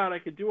my God, I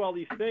could do all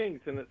these things.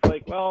 And it's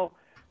like, well,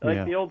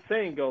 like the old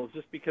saying goes,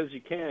 just because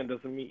you can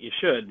doesn't mean you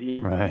should.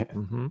 Right.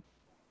 Mm-hmm.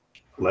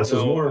 Less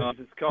is more. That's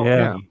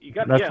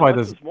why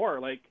less is more.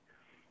 Like,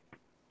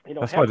 you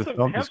know, have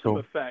some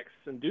effects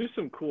and do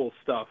some cool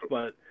stuff.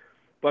 But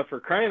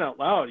for crying out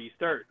loud, you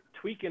start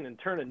tweaking and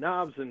turning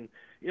knobs, and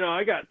you know,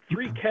 I got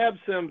 3 cab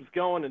sims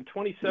going and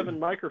 27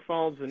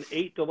 microphones and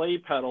 8 delay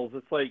pedals.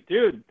 It's like,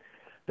 dude,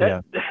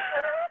 that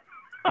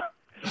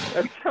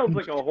sounds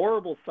like a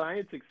horrible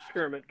science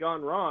experiment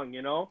gone wrong,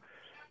 you know?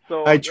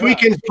 So hey,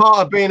 tweaking's part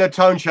of being a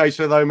tone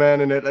chaser though,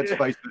 man, and let's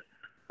face it.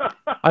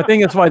 I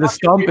think that's why the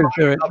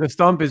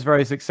Stomp is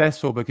very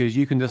successful, because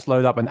you can just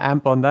load up an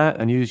amp on that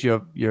and use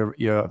your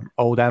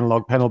old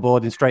analog pedal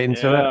board and straight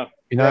into it.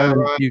 You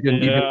know, you can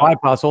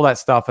bypass all that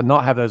stuff and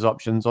not have those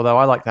options. Although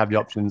I like to have the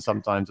options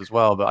sometimes as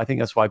well. But I think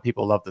that's why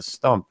people love the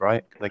Stomp,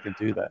 right? They can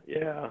do that.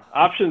 Yeah,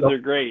 options are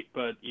great,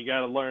 but you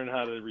got to learn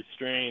how to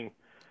restrain.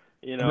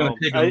 You know, I'm going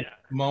to take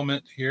a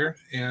moment here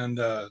and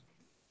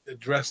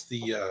address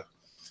the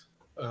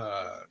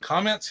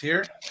comments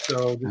here.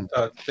 So just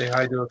say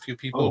hi to a few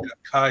people. Got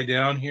Kai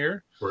down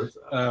here.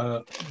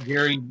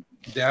 Gary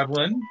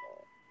Davlin.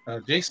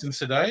 Jason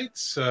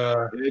Sedites.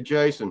 Hey,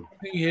 Jason.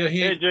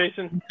 Hey,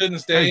 Jason. Couldn't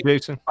stay. Hey,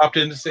 Jason. Popped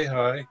in to say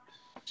hi.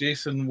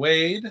 Jason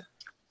Wade.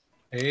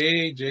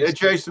 Hey, Jason. Hey,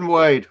 Jason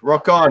Wade.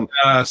 Rock on.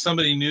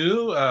 Somebody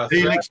new.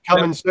 Helix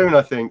coming soon,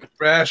 I think.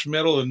 Thrash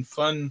metal and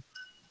fun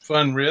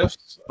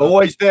riffs.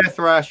 Always there,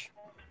 Thrash.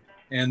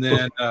 And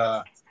then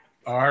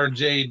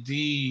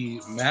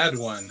RJD Mad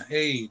One.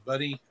 Hey,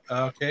 buddy.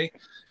 Okay.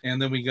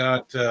 And then we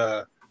got,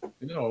 of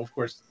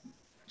course,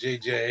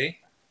 JJ.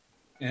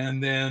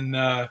 And then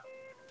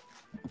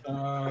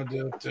and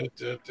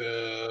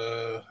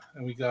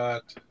we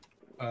got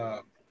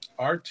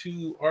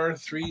R2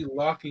 R3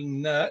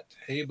 Locking Nut.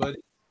 Hey, buddy.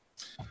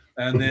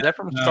 And then is that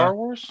from Star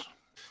Wars?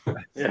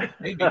 Yeah,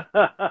 maybe.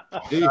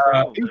 He's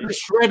the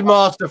Shred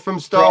Master from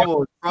Star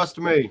Wars. Trust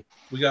me.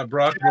 We got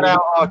Brock out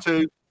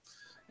R2.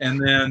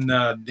 And then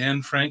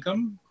Dan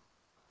Frankham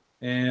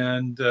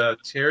and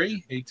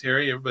Terry. Hey,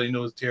 Terry. Everybody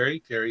knows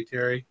Terry. Terry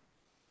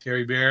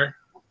Bear.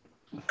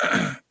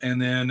 And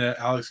then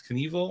Alex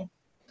Knievel.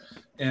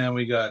 And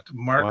we got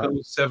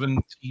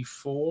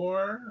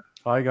Marco74.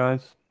 Hi,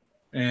 guys.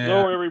 And,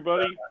 hello,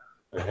 everybody.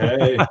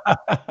 Hey.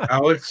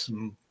 Alex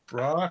and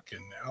Brock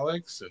and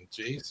Alex and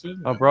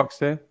Jason. Oh, Brock's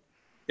here?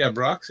 Yeah,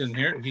 Brock's in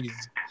here. He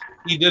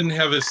didn't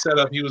have his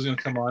setup. He was going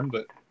to come on,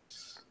 but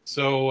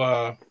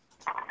so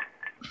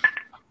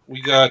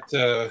we got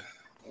a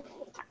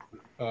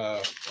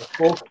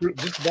full crew,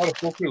 just about a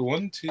full crew.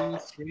 1, 2,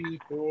 3,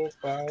 4,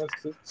 5,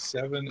 6,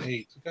 7, 8.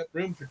 We got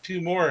room for 2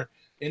 more.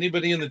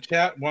 Anybody in the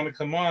chat want to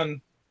come on?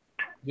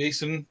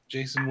 Jason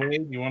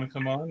Wade, you want to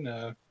come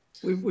on?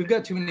 We've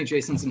got too many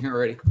Jasons in here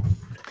already.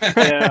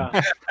 Yeah.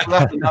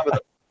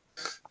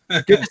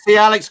 Good to see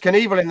Alex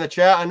Knievel in the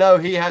chat. I know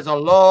he has a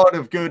lot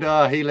of good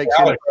Helix.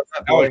 Alex,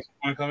 you want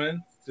to come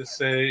in? Just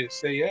say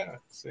yeah.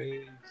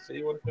 Say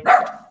you want to come in.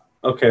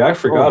 Okay, I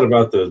forgot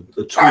about the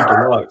Tweed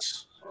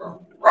Deluxe.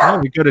 Oh,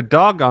 we got a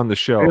dog on the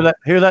show.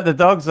 Who let the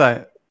dogs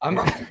out?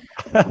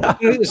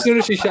 As soon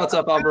as she shuts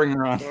up, I'll bring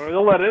her on. Or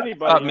they'll let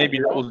anybody. Maybe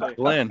in, that was won't they?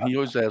 Glenn. He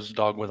always has a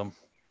dog with him.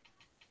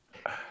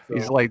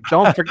 He's like,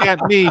 don't forget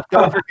me.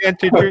 Don't forget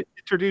to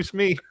introduce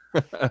me.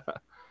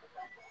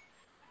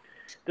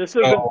 Is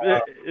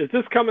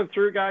this coming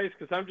through, guys?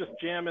 Because I'm just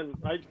jamming.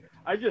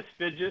 I just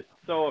fidget.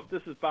 So if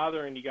this is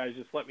bothering you guys,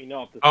 just let me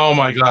know. If this Oh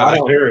my God! I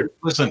don't hear it.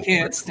 Listen, I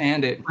can't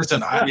stand it.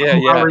 listen. Yeah.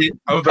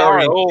 I'm Guitar,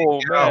 very.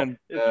 oh out. man,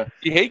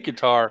 you hate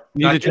guitar.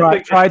 You need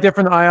to try a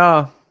different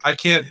IR. I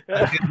can't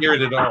hear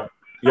it at all.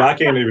 Yeah, I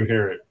can't even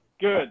hear it.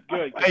 Good.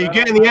 Are you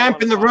getting the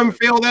amp in the room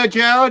feel there,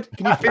 Jared?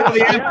 Can you feel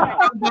the amp,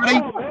 Yeah.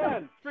 buddy? Oh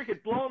man,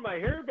 freaking blowing my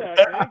hair back,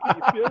 man. Can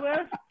you feel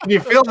that? Can you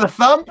feel the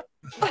thump?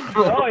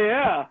 Oh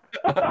yeah.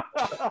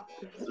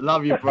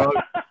 Love you, bro.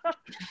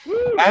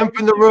 Woo, Amp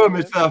in the room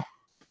is the.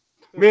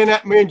 Me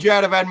and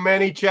Jared have had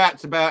many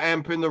chats about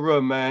amp in the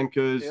room, man.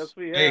 Because Yes,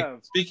 we Hey, have.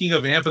 speaking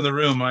of amp in the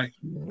room,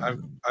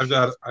 I've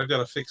got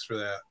a fix for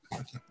that.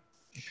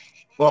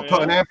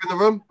 put an amp in the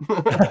room.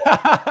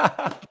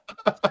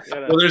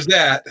 Well, there's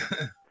that.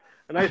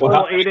 A nice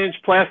little 8-inch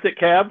plastic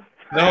cab.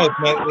 No,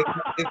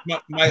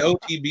 it's my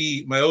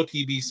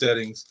OTB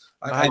settings.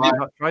 I I've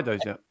not tried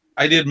those yet.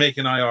 I did make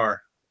an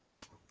IR.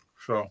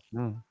 So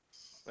Yeah,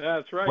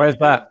 that's right. Where's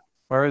that?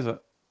 Where is it?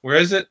 where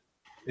is it?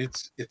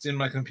 It's in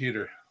my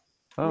computer.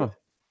 Oh,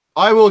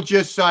 I will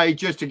just say,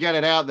 just to get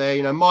it out there,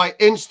 you know, my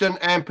instant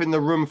amp in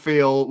the room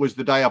feel was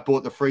the day I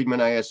brought the Friedman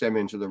ASM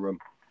into the room,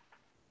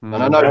 and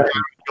I know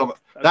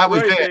that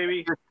was right, it.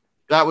 baby.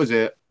 That was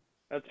it.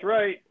 That's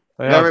right.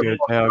 they are good.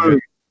 They are good.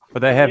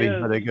 But they're heavy. Yeah.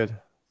 But they're good.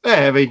 They're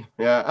heavy.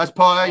 Yeah, that's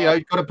part. You know,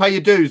 you've got to pay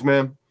your dues,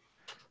 man.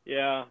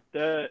 Yeah.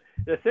 The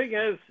thing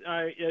is,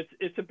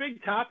 it's a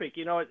big topic.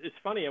 You know, it's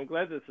funny. I'm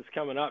glad this is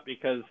coming up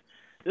because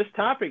this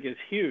topic is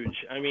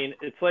huge. I mean,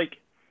 it's like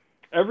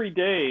every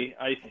day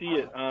I see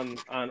it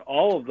on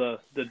all of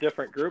the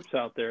different groups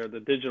out there, the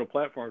digital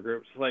platform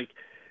groups. Like,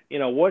 you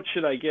know, what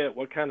should I get?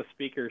 What kind of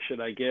speaker should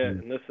I get?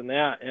 And this and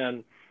that.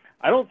 And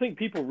I don't think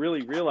people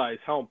really realize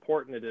how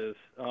important it is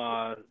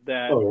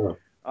that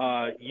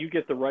you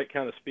get the right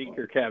kind of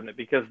speaker cabinet,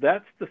 because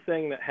that's the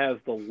thing that has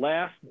the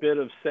last bit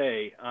of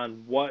say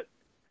on what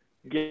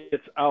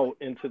gets out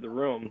into the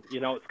room. You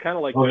know, it's kind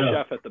of like the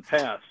chef at the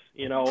pass,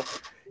 you know.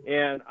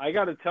 And I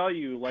got to tell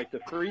you, like the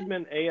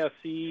Friedman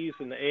ASCs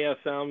and the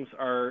ASMs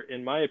are,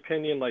 in my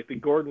opinion, like the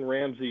Gordon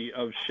Ramsay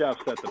of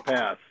chefs at the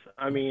pass.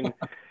 I mean,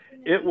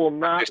 it will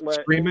not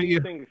let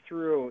anything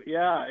through.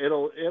 Yeah,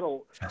 it'll.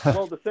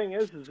 Well, the thing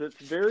is it's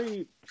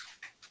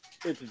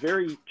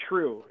very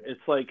true.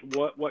 It's like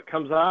what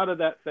comes out of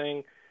that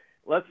thing.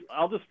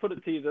 I'll just put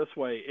it to you this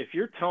way: if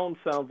your tone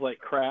sounds like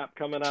crap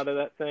coming out of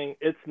that thing,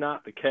 it's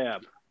not the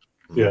cab.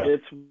 Yeah,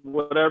 it's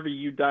whatever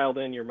you dialed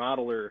in your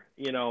modeler,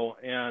 you know,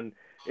 and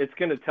it's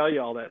going to tell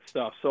you all that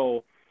stuff.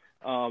 So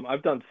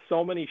I've done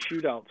so many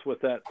shootouts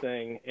with that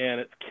thing, and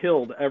it's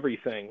killed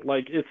everything.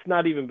 Like, it's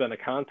not even been a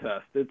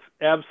contest. It's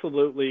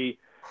absolutely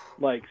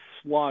like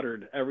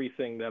slaughtered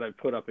everything that I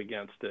put up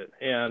against it.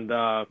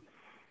 And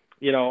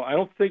you know, I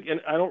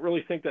don't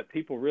really think that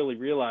people really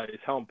realize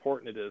how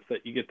important it is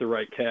that you get the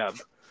right cab.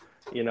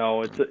 You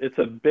know, it's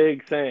a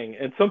big thing,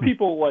 and some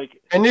people like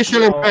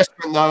initial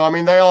investment though. I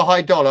mean, they are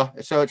high dollar,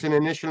 so it's an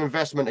initial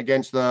investment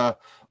against the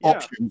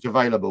options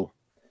available.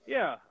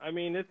 Yeah, I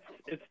mean,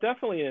 it's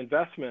definitely an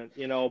investment,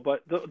 you know.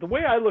 But the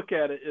way I look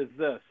at it is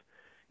this: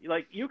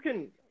 like you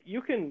can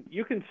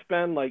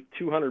spend like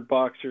 $200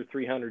 or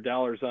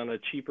 $300 on a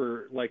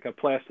cheaper, like a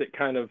plastic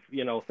kind of,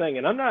 you know, thing.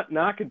 And I'm not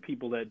knocking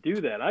people that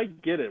do that. I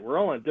get it. We're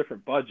all on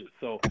different budgets,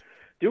 so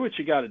do what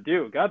you got to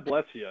do. God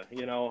bless you,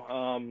 you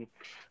know.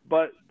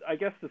 But I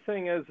guess the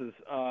thing is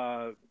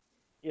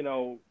you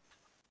know,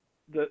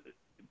 the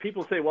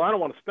people say, well, I don't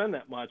want to spend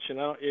that much, and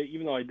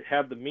even though I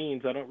have the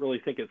means, I don't really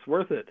think it's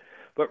worth it.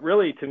 But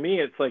really, to me,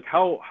 it's like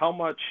how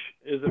much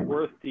is it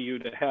worth to you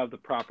to have the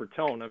proper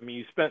tone? I mean,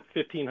 you spent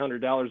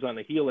 $1,500 on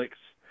a Helix.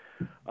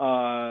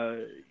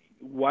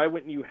 Why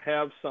wouldn't you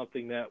have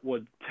something that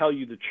would tell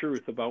you the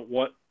truth about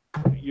what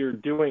you're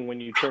doing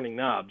when you're turning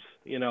knobs?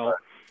 You know.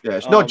 Yeah,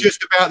 it's not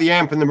just about the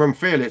amp in the room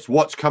feel. It's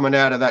what's coming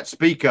out of that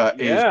speaker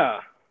is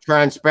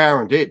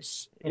transparent.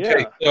 It's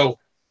okay. So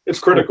it's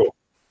critical.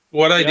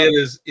 What I did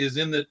is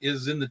in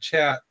the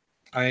chat.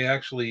 I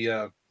actually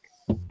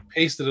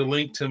pasted a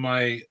link to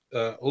my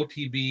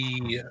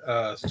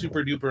OTB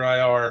Super Duper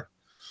IR,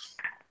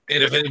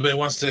 and if anybody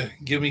wants to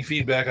give me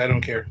feedback, I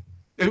don't care.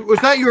 Was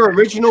that your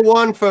original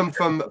one from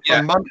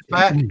months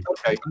back?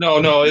 Okay.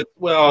 No.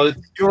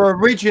 Your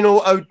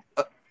original.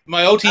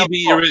 My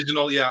OTB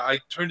original. Yeah, I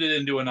turned it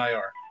into an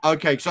IR.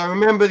 Okay, so I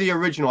remember the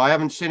original. I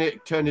haven't seen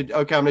it turned it.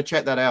 Okay, I'm gonna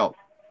check that out.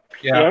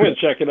 Yeah, I'm gonna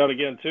check it out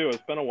again too.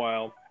 It's been a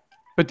while.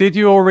 But did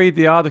you all read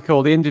the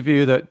article, the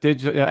interview that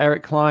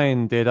Eric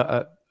Klein did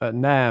at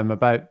NAMM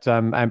about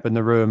amp in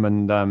the room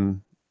and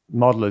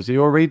modelers? Did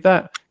you all read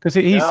that? Because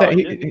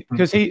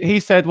he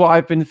said what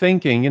I've been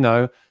thinking. You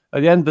know,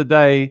 at the end of the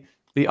day,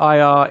 the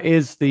IR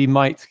is the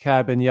mite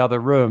cab in the other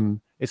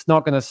room. it's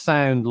not going to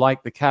sound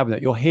like the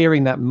cabinet. You're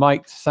hearing that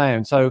mic'd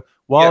sound. So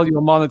while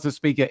your monitor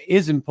speaker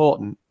is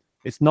important,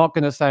 it's not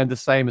going to sound the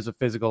same as a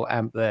physical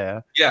amp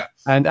there. Yeah.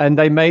 And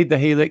they made the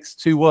Helix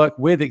to work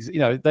with, you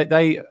know,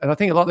 they and I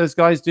think a lot of those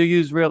guys do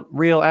use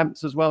real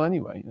amps as well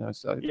anyway, you know,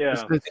 so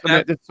there's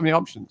so many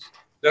options.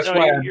 That's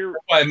why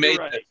I made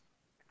it.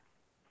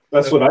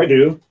 That's what I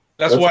do.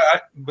 That's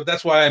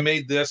why I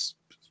made this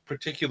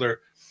particular,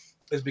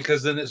 is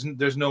because then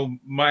there's no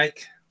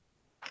mic,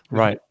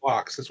 right?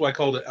 Box. That's why I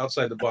called it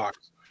outside the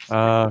box.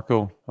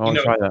 Cool. I'll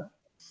try that.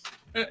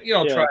 You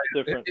know, try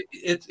it.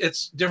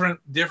 It's different.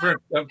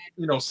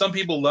 You know, some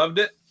people loved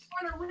it,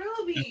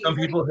 and some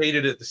people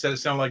hated it. They said it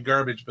sounded like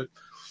garbage. But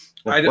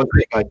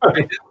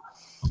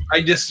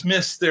I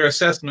dismissed their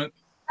assessment.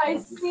 I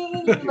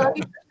see.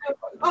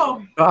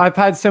 Oh. I've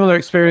had similar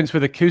experience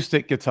with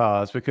acoustic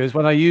guitars, because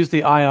when I use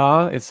the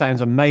IR, it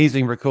sounds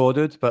amazing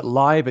recorded, but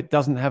live it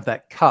doesn't have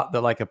that cut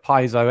that like a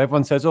piezo.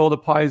 Everyone says, "Oh, the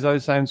piezo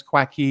sounds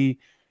quacky,"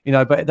 you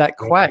know, but that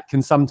quack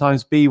can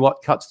sometimes be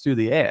what cuts through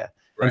the air.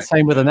 Right. And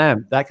same with an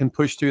amp that can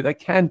push through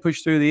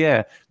the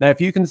air. Now, if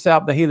you can set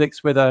up the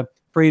Helix with a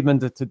Friedman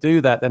to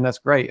do that, then that's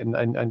great,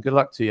 and good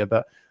luck to you.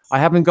 But I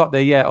haven't got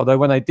there yet. Although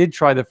when I did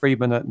try the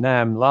Friedman at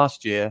NAMM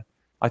last year,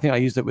 I think I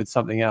used it with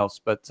something else,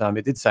 but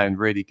it did sound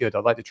really good.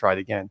 I'd like to try it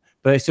again,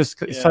 but it's just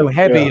so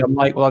heavy. I'm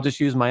like, well, I'll just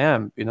use my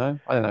amp, you know?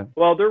 I don't know.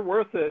 Well, they're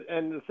worth it.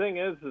 And the thing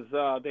is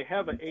they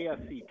have an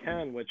ASC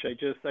 10, which I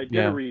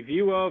did a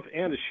review of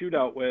and a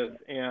shootout with.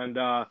 And,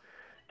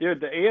 dude,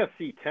 the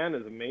ASC 10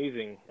 is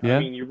amazing. Yeah. I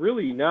mean,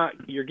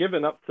 you're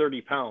giving up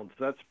 30 pounds.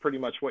 That's pretty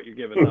much what you're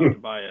giving up to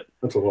buy it.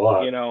 That's a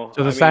lot. You know,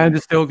 so the sound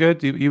is still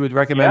good. You would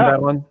recommend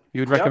that one?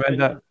 You would recommend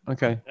that?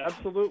 Okay.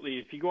 Absolutely.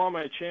 If you go on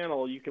my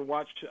channel, you can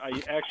watch. I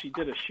actually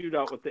did a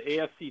shootout with the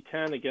ASC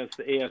 10 against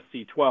the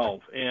ASC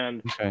 12,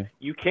 and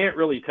you can't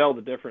really tell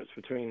the difference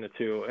between the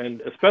two.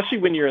 And especially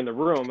when you're in the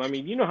room. I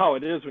mean, you know how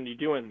it is when you're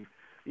doing,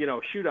 you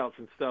know, shootouts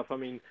and stuff. I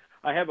mean,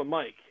 I have a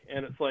mic,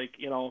 and it's like,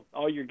 you know,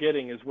 all you're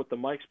getting is what the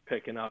mic's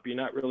picking up. You're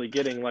not really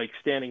getting like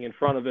standing in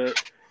front of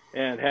it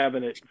and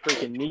having it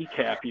freaking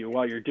kneecap you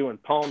while you're doing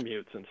palm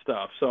mutes and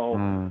stuff.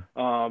 So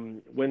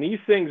when these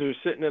things are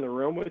sitting in the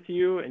room with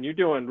you and you're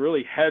doing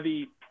really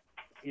heavy,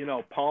 you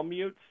know, palm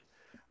mutes,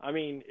 I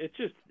mean, it's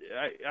just,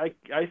 I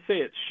say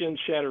it's shin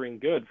shattering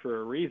good for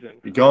a reason.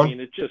 I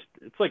mean,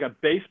 it's like a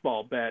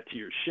baseball bat to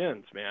your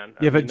shins, man.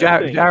 Yeah, but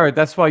Jared,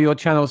 that's why your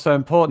channel is so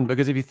important,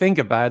 because if you think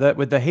about it,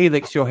 with the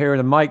Helix, you're hearing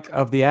a mic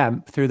of the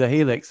amp through the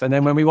Helix. And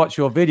then when we watch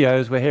your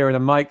videos, we're hearing a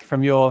mic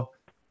from your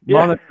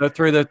monitor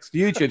through the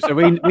YouTube. So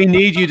we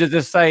need you to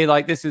just say,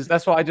 like,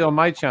 that's what I do on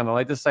my channel.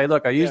 I just say,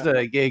 look, I used it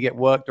at a gig, it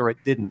worked or it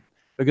didn't,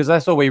 because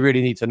that's all we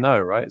really need to know,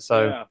 right?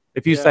 So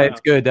if you say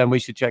it's good, then we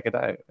should check it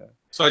out.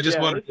 So I just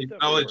want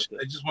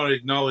to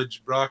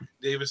acknowledge Brock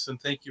Davison.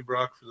 Thank you,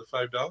 Brock, for the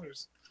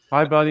 $5.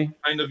 Hi, buddy.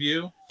 Kind of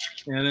you.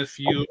 And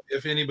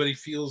if anybody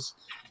feels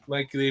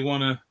like they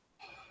want to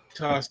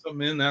toss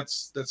something in,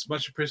 that's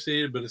much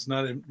appreciated, but it's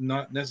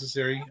not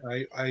necessary.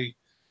 I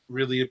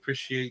really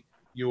appreciate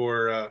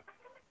your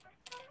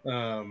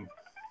you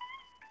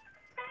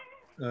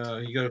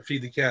got to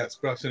feed the cats.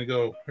 Brock's gonna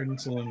go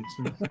insulin.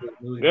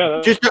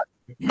 Just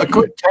a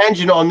quick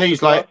tangent on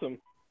these. Like, awesome.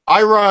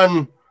 I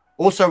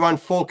also run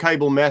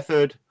 4-cable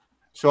method.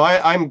 So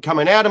I'm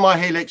coming out of my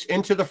Helix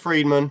into the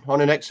Friedman on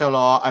an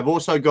XLR. I've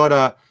also got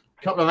a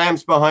couple of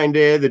amps behind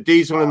there, the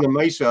Diesel and the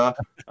Mesa,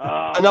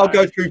 and I'll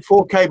go through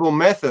 4-cable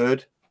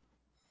method.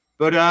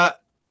 But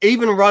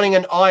even running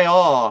an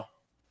IR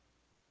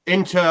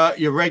into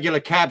your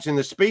regular cabs in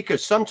the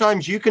speakers,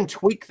 sometimes you can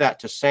tweak that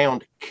to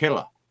sound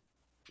killer.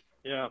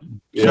 Yeah.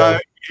 So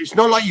it's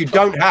not like you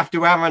don't have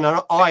to have an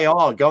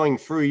IR going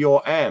through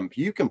your amp.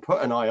 You can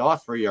put an IR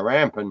through your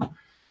amp and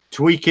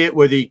tweak it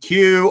with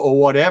EQ or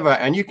whatever,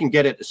 and you can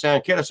get it to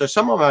sound killer. So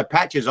some of my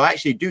patches I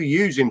actually do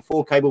use in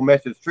 4-cable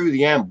method through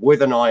the amp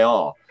with an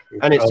IR,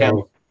 and it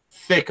sounds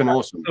thick and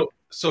awesome.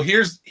 So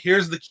here's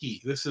the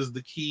key. This is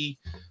the key.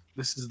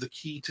 This is the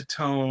key to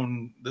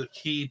tone. The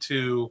key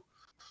to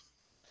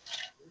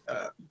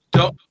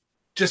don't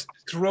just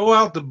throw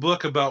out the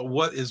book about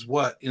what is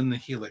what in the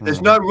Helix.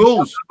 There's no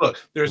rules.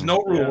 There's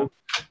no rules.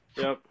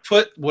 Yep.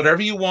 Put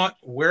whatever you want,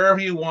 wherever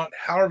you want,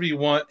 however you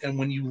want, and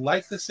when you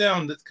like the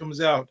sound that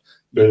comes out,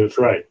 that's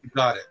right. You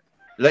got it.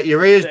 Let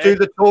your ears do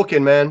the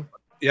talking, man.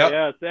 Yep.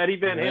 Yeah, it's the Eddie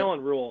Van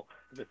Halen rule.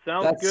 If it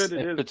sounds good, it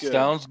is good. If it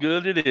sounds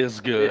good, it is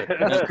good.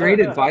 That's great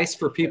advice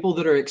for people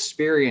that are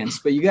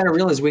experienced. But you got to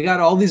realize we got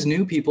all these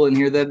new people in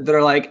here that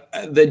are like,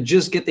 that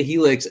just get the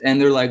Helix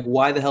and they're like,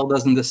 why the hell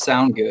doesn't this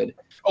sound good?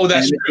 Oh,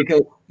 that's true.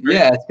 Because,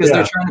 it's because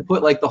they're trying to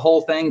put like the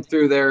whole thing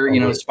through their,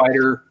 you know,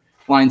 Spider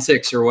Line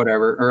 6 or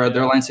whatever, or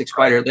their Line 6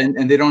 Spider,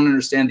 and they don't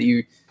understand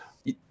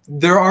that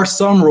there are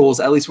some rules,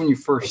 at least when you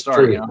first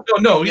start. You know?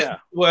 No,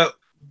 well,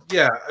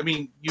 yeah. I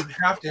mean, you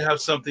have to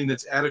have something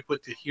that's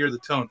adequate to hear the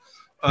tone.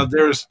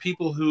 There's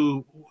people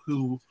who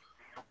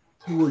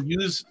will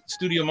use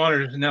studio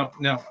monitors. Now,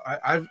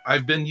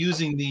 I've been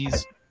using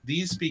these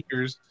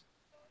speakers,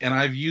 and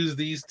I've used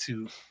these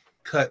to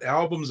cut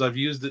albums. I've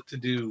used it to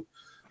do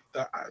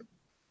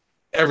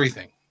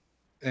everything,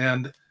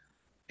 and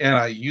and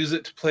I use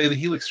it to play the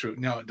Helix through.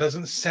 Now, it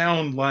doesn't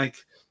sound like,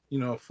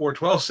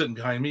 412 sitting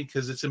behind me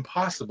because it's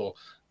impossible.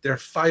 They're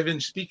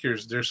 5-inch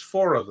speakers. There's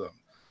 4 of them.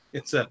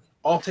 It's an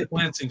Altec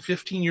Lansing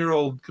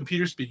 15-year-old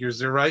computer speakers.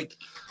 They're right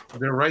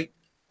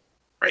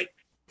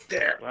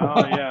there.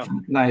 Oh yeah,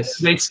 Nice.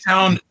 They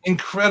sound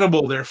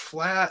incredible. They're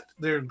flat.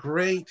 They're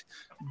great.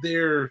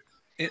 They're,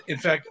 in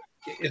fact,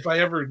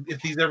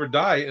 if these ever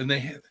die, and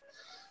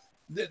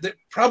they're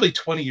probably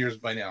 20 years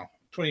by now,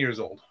 20 years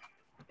old.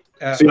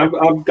 See,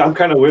 I'm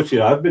kind of with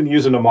you. I've been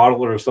using a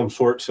modeler of some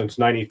sort since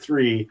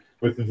 '93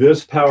 with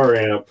this power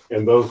amp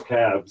and those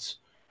cabs,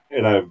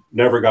 and I've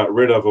never got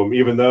rid of them.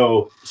 Even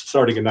though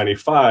starting in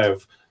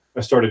 '95,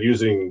 I started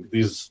using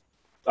these.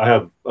 I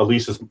have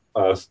Elise's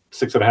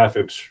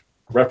 6.5-inch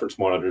reference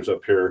monitors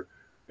up here,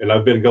 and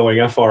I've been going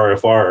FR.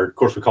 Of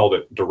course, we called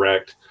it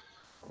direct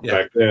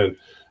back then.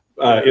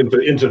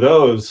 Into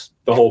those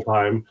the whole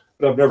time,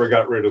 but I've never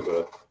got rid of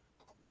the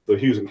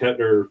Hughes and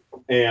Kettner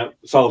amp,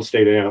 solid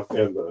state amp,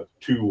 and the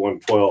 2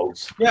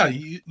 112s. Yeah,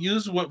 you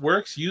use what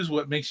works, use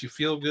what makes you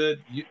feel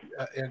good,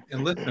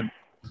 and listen.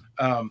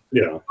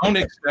 Don't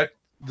expect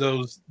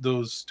those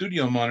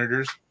studio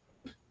monitors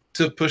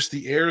to push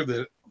the air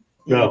that.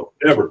 No,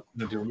 never.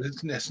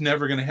 It's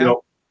never going to happen.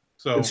 No.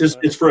 So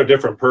it's for a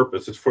different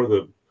purpose. It's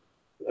for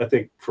I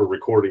think for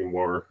recording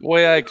more. The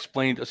way I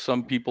explained to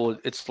some people,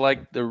 it's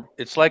like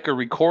a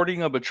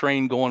recording of a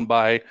train going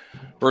by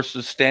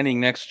versus standing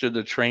next to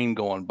the train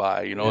going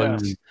by.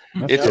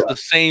 It's the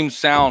same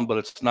sound, but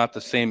it's not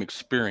the same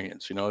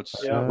experience.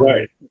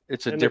 Right.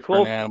 It's a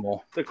different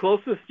animal. The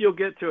closest you'll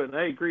get to it, and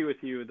I agree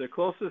with you, the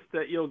closest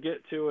that you'll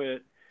get to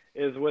it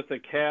is with a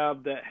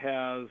cab that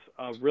has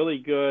a really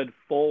good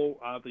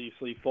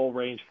obviously full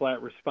range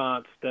flat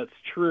response. That's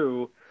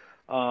true.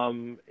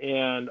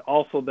 And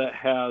also that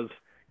has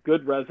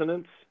good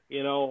resonance,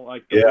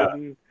 like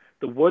the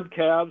wood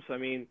cabs. I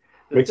mean,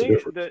 Makes a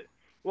difference.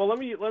 let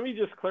me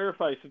just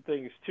clarify some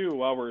things too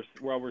while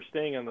we're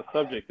staying on the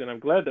subject. And I'm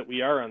glad that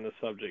we are on the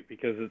subject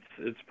because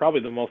it's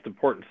probably the most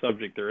important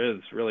subject there is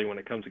really when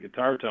it comes to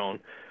guitar tone.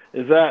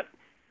 Is that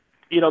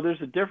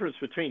there's a difference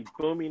between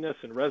boominess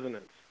and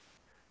resonance.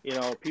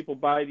 People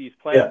buy these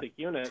plastic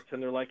units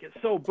and they're like, it's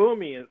so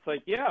boomy. And it's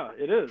like, yeah,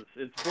 it is.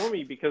 It's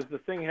boomy because the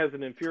thing has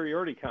an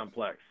inferiority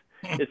complex.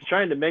 It's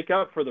trying to make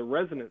up for the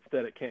resonance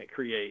that it can't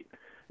create.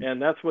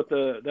 And that's what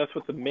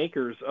the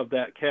makers of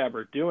that cab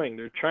are doing.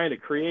 They're trying to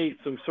create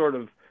some sort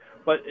of,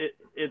 but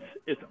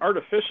it's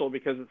artificial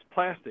because it's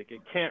plastic.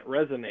 It can't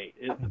resonate.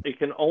 They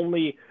can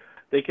only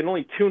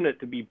tune it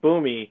to be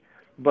boomy,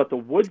 but the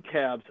wood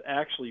cabs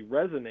actually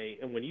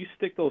resonate. And when you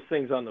stick those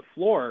things on the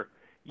floor,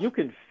 you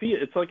can feel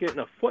it's like getting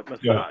a foot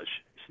massage.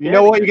 Yeah. You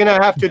know what you're going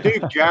to have to do,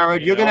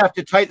 Jared? You're going to have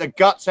to take the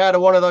guts out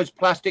of one of those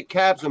plastic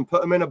cabs and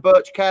put them in a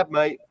birch cab,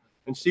 mate,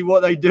 and see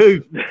what they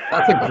do.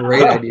 That's a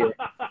great idea.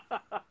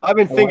 I've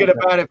been thinking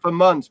about it for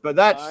months, but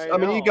I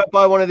mean, you go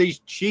buy one of these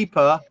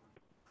cheaper,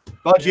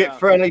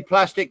 budget-friendly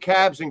plastic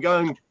cabs and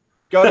go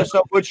to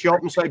some wood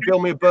shop and say,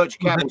 build me a birch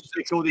cab and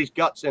stick all these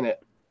guts in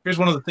it. Here's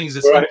one of the things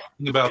that's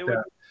interesting about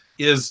that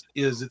is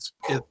it's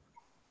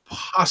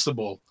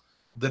possible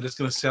that it's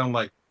going to sound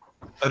like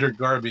utter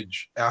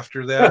garbage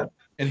after that.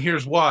 And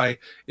here's why,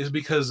 is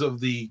because of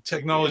the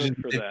technology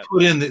that they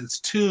put in that's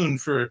tuned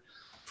for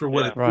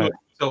what it's doing.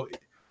 So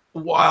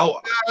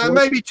while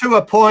maybe to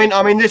a point,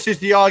 I mean, this is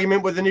the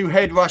argument with the new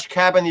head rush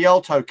cab and the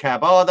alto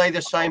cab. Are they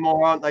the same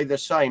or aren't they the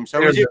same?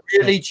 So is it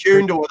really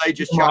tuned or are they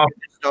just chucking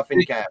stuff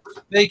in cabs?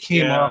 They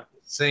came off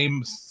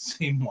the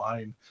same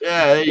line.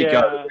 Yeah, there you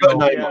go.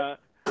 Yeah.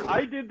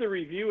 I did the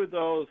review of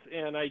those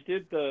and I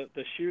did the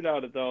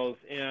shootout of those,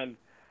 and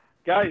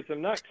guys,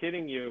 I'm not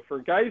kidding you. For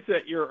guys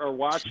that are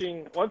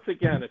watching, once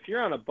again, if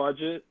you're on a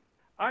budget,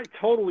 I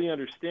totally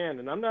understand.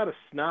 And I'm not a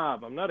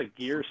snob. I'm not a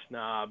gear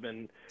snob.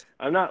 And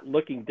I'm not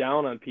looking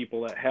down on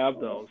people that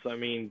have those. I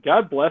mean,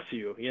 God bless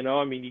you.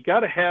 I mean, you got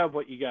to have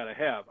what you got to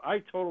have. I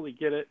totally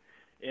get it.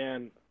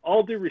 And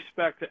all due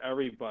respect to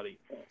everybody.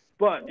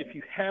 But if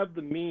you have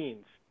the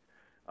means,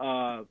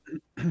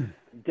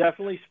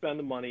 definitely spend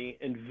the money,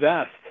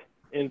 invest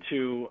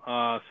into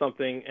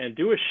something and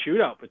do a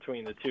shootout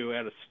between the two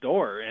at a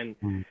store,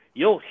 and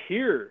you'll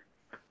hear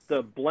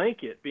the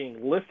blanket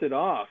being lifted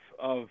off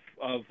of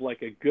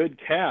like a good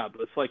cab.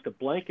 It's like the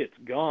blanket's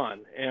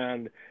gone,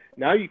 and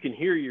now you can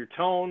hear your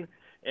tone,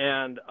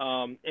 and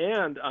on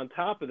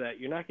top of that,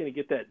 you're not going to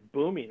get that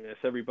boominess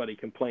everybody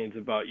complains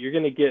about. You're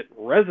going to get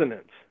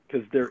resonance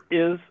because there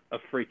is a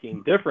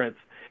freaking difference.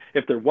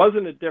 If there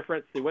wasn't a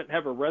difference, they wouldn't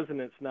have a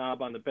resonance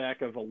knob on the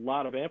back of a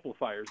lot of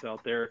amplifiers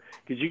out there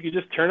because you could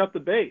just turn up the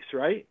bass,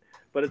 right?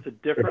 But it's a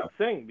different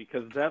thing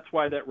because that's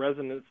why that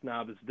resonance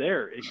knob is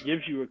there. It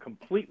gives you a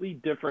completely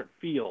different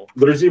feel.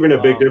 There's even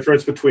a big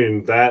difference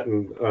between that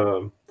and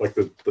like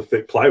the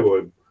thick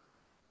plywood,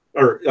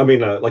 or I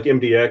mean like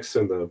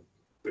MDX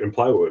and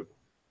plywood,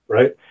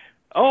 right?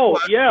 Oh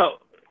yeah.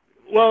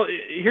 Well,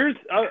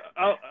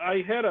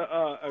 I had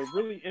a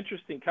really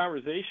interesting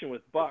conversation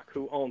with Buck,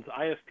 who owns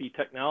ISP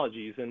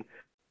Technologies, and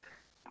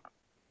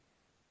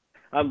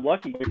I'm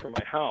lucky from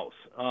my house.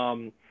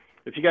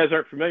 if you guys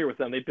aren't familiar with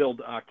them, they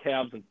build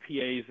cabs and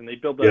PAs, and they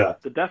build the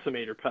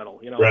decimator pedal,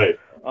 you know. Right.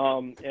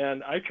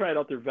 And I tried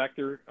out their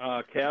Vector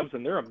cabs,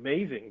 and they're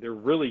amazing. They're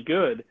really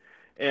good.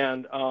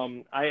 And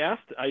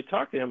I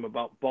talked to him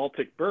about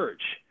Baltic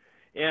birch.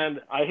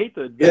 And I hate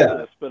to admit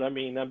this, but I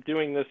mean, I'm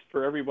doing this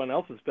for everyone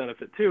else's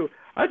benefit too.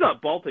 I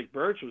thought Baltic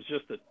birch was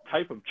just a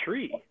type of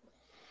tree,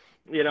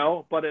 you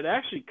know, but it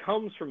actually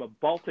comes from a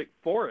Baltic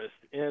forest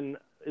in,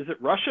 is it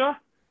Russia?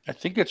 I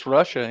think it's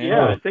Russia.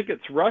 Yeah, I think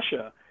it's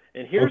Russia.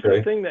 And here's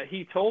the thing that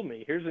he told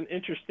me. Here's an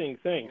interesting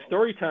thing.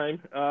 Story time.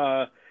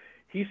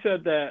 He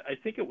said that, I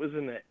think it was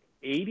in the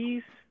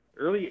 80s,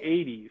 early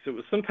 80s. It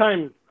was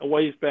sometime a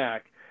ways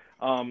back.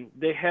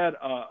 They had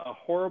a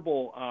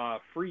horrible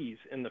freeze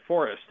in the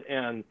forest,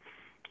 and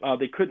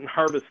they couldn't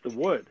harvest the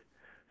wood.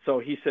 So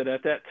he said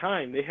at that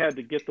time they had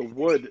to get the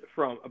wood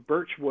from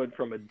birch wood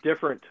from a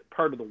different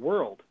part of the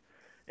world.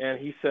 And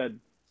he said,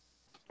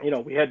 you know,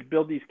 we had to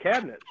build these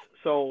cabinets.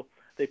 So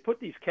they put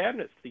these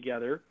cabinets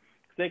together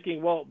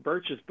thinking, well,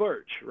 birch is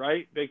birch,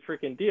 right? Big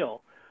freaking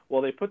deal.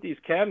 Well, they put these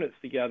cabinets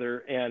together,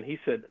 and he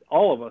said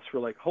all of us were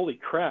like, holy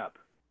crap,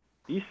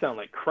 these sound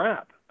like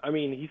crap. I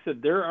mean, he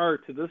said there are,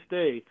 to this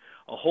day,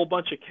 a whole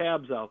bunch of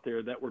cabs out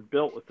there that were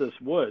built with this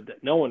wood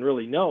that no one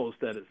really knows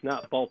that it's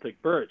not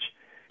Baltic birch.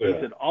 He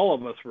said all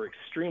of us were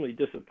extremely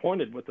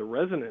disappointed with the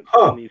resonance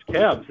in these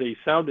cabs. They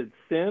sounded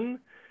thin,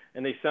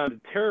 and they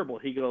sounded terrible.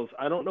 He goes,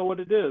 I don't know what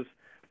it is,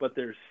 but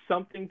there's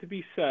something to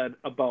be said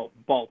about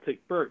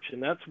Baltic birch,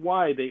 and that's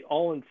why they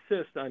all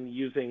insist on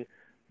using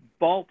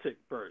Baltic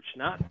birch,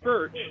 not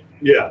birch.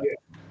 Yeah.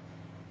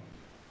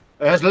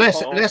 There's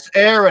less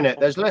air in it.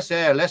 There's less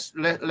air.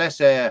 Less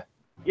air.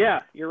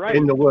 Yeah, you're right.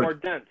 In the wood. It's more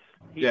dense.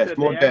 He it's said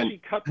more they dense.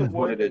 actually cut the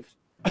wood. It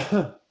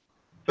is.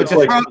 But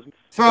to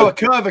throw a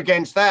curve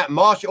against that,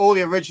 all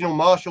the original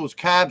Marshall's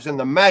cabs and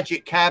the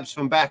Magic cabs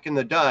from back in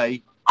the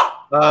day,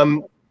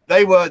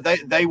 they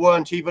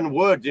weren't even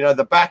wood. You know,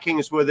 the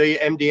backings were the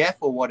MDF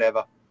or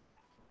whatever.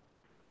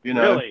 You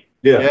know, really?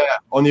 Yeah.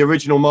 On the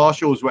original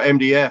Marshalls were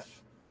MDF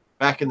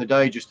back in the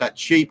day, just that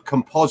cheap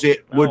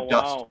composite wood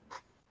dust.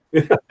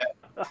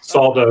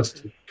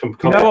 Sawdust. You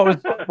know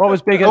what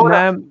was big at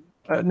NAMM?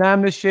 At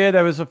NAMM this year,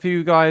 there was a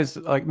few guys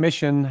like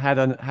Mission had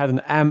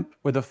an amp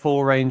with a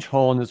full range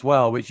horn as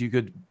well, which you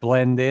could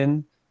blend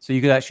in, so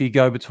you could actually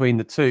go between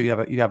the two.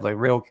 You have like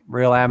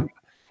real amp,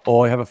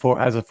 or you have a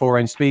full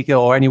range speaker,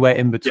 or anywhere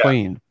in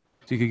between.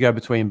 So you could go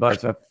between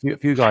both. So a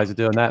few guys are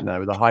doing that now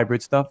with the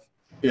hybrid stuff.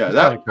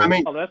 Yeah, I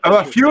mean,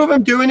 are a few of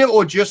them doing it,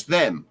 or just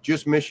them,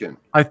 just Mission?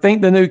 I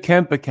think the new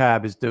Kemper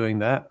cab is doing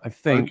that. I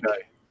think,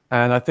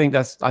 and I think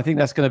that's going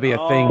to be a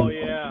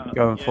thing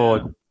going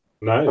forward.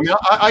 Nice. I mean,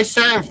 I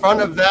sat in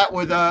front of that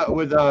with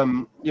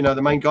you know,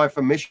 the main guy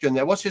from Michigan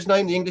there. What's his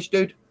name? The English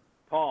dude?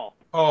 Paul.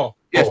 Oh.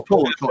 Yes,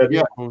 Paul.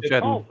 Yeah.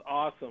 Paul's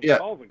awesome. Yeah.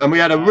 Paul's And we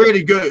had a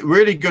really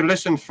good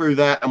listen through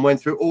that and went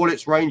through all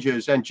its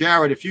ranges. And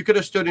Jared, if you could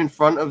have stood in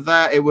front of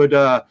that, it would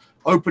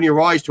open your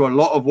eyes to a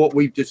lot of what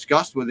we've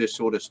discussed with this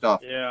sort of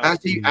stuff. Yeah.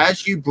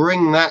 As you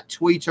bring that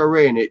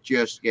tweeter in, it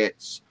just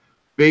gets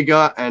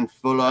bigger and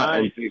fuller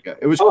and bigger.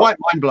 It was quite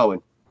mind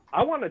blowing.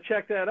 I want to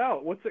check that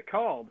out. What's it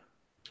called?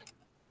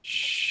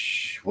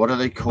 What are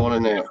they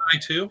calling it? Gemini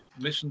 2?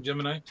 Mission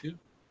Gemini 2?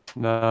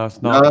 No,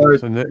 it's not. No.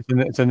 It's a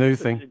new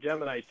thing. It's a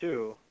Gemini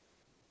 2.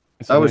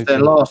 That was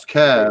their last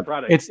cab.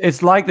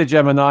 It's like the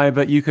Gemini,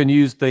 but you can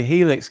use the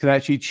Helix can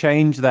actually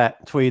change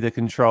that tweeter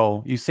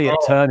control. You see it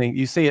turning.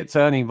 You see it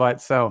turning by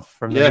itself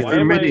from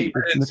through MIDI.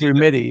 Through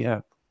MIDI,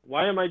 yeah.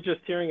 Why am I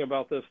just hearing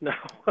about this now?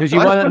 Because you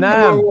want it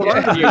now.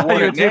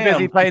 You're too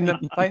busy playing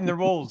the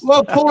rules.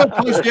 Well, Paul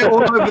posted it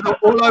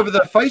all over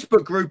the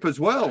Facebook group as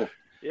well.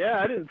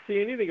 Yeah, I didn't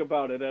see anything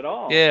about it at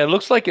all. Yeah, it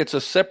looks like it's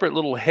a separate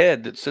little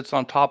head that sits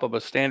on top of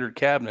a standard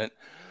cabinet,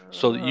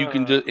 so that you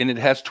can just, and it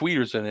has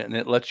tweeters in it, and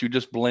it lets you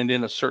just blend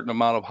in a certain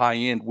amount of high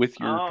end with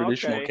your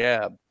traditional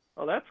cab.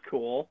 Oh, that's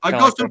cool. I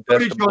got some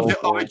footage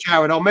of it,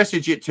 Jared. I'll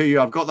message it to you.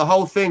 I've got the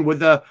whole thing with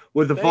the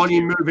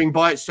volume moving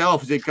by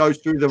itself as it goes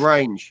through the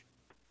range.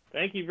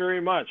 Thank you very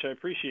much. I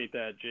appreciate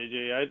that,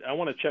 JJ. I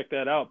want to check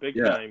that out big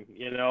time.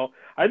 You know,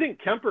 I think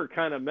Kemper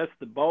kind of missed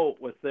the boat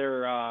with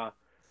their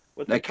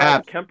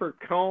Kemper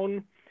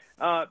cone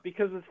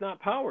because it's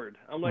not powered.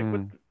 I'm like,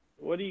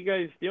 what are you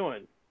guys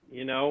doing?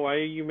 You know, why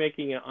are you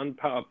making an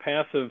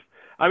passive?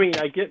 I mean,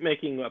 I get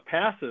making a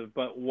passive,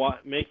 but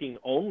making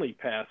only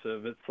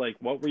passive? It's like,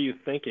 what were you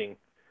thinking?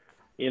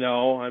 You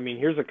know, I mean,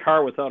 here's a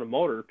car without a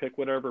motor. Pick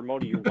whatever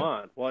motor you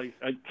want. Well,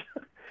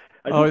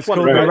 it's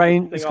called the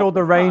range. It's called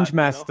the Range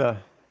Master.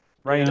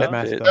 Range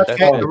Master. That's it.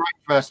 The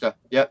Range Master.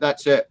 Yeah,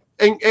 that's it.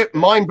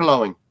 Mind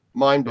blowing.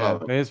 Mind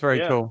blowing. It is very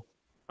cool.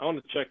 I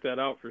want to check that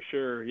out for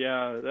sure.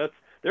 Yeah,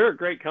 they're a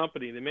great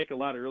company. They make a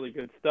lot of really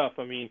good stuff.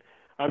 I mean,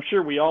 I'm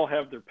sure we all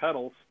have their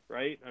pedals,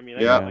 right? I mean,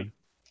 I got like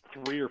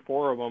 3 or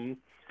 4 of them.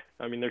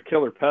 I mean, they're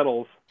killer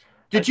pedals.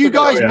 Did you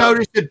guys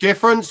notice the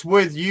difference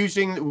with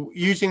using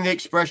the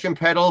expression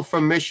pedal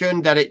from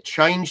Mission, that it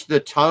changed the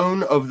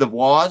tone of the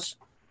wahs?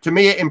 to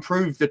me, it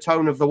improved the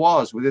tone of the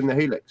wires within the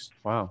Helix.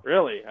 Wow.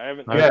 Really? I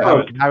haven't.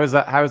 Yeah. How is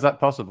that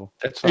possible?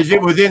 Is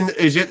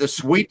it the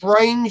sweep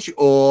range,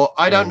 or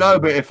I don't know,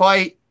 but if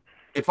I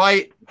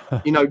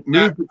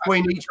move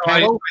between each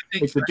pedal,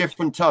 it's a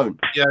different tone.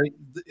 Yeah,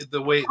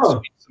 the way it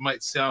sweeps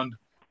might sound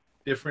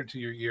different to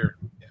your ear.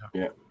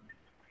 Yeah.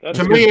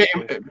 To me,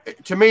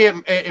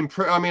 it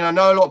improved. I mean, I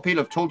know a lot of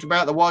people have talked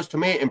about the wires. To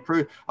me, it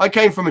improved. I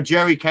came from a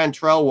Jerry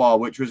Cantrell wire,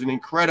 which was an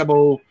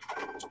incredible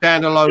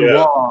standalone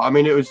wire. I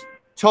mean, it was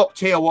top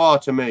tier wire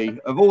to me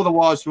of all the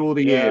wires through all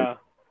the years.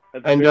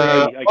 And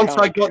once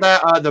I got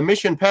that the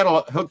Mission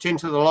pedal hooked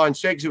into the Line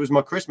 6, it was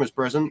my Christmas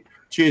present.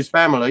 Cheers,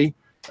 family.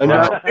 And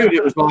dude,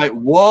 it was like,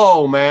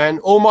 whoa, man!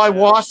 All my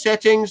wire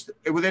settings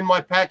within my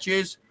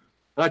patches.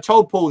 And I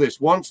told Paul this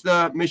once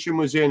the Mission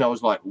was in. I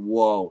was like,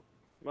 whoa.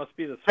 Must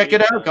be the sweep. Check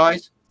it out,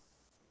 guys.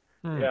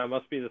 Yeah, it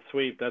must be the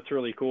sweep. That's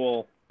really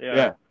cool.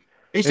 Yeah.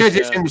 He says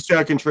it's in the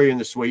circuitry and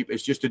the sweep.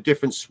 It's just a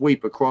different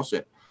sweep across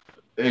it.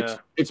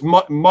 It's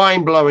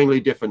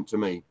mind-blowingly different to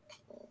me.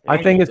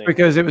 I think it's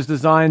because it was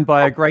designed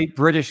by a great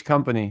British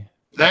company.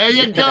 There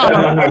you go.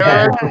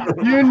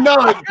 You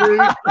know it,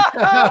 dude.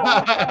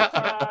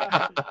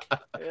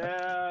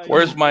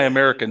 Where's my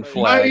American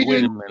flag?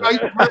 Wait a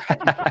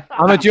minute.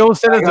 I'm a dual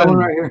citizen.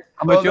 Right here.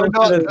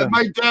 They're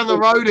made down the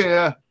road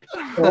here.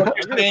 I'm going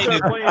to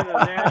start playing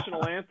the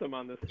national anthem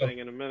on this thing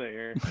in a minute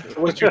here.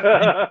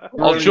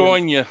 I'll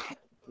join you.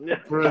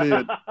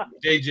 Brilliant.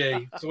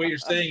 JJ, so what you're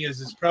saying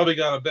is it's probably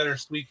got a better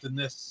sweep than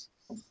this.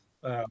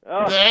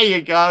 There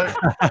you go.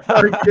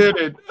 No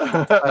kidding.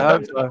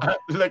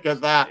 Look at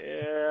that.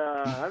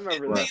 Yeah, I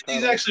remember that.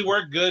 These actually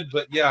work good,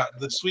 but yeah,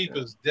 the sweep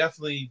is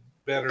definitely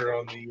better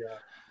on the...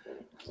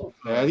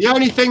 the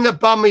only thing that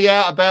bummed me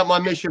out about my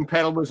Mission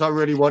pedal was I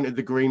really wanted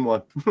the green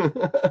one.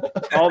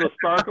 Oh, the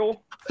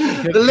sparkle?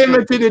 The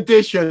limited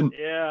edition.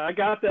 Yeah, I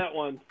got that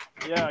one.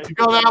 Yeah, you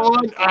got that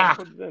one?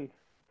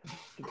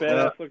 It's a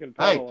badass looking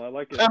pedal. Hey, I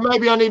like it.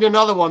 Maybe I need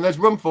another one. There's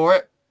room for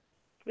it.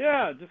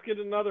 Yeah, just get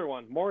another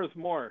one. More is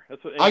more.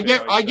 That's what I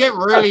get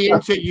really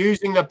into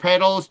using the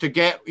pedals to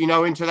get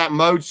into that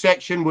mode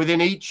section within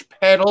each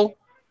pedal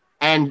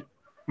and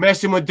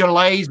messing with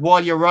delays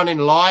while you're running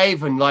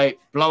live and like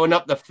blowing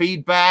up the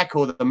feedback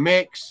or the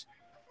mix.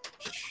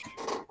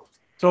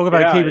 Talk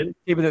about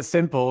keeping it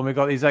simple, and we've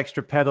got these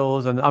extra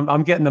pedals, and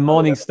I'm getting the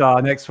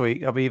Morningstar next week.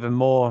 It'll be even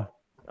more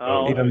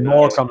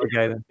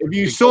complicated. If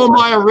you saw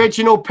my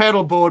original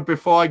pedal board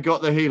before I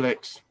got the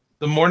Helix.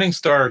 The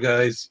Morningstar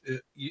guys,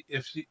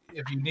 if you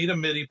need a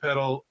MIDI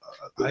pedal,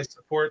 I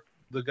support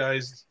the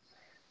guys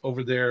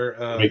over there.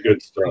 Make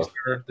good stuff.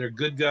 They're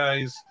good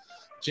guys.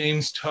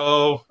 James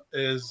Toe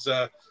is.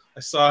 I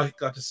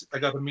got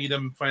to meet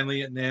him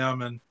finally at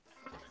NAMM, and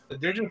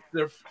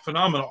they're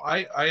phenomenal.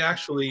 I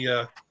actually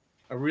I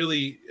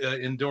really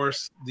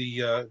endorse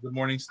the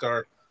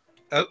Morningstar,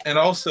 and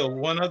also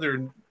one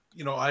other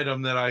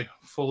item that I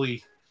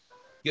fully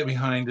get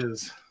behind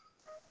is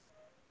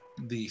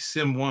the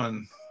Sim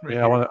 1. Right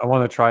I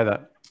want to try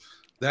that.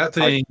 That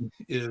thing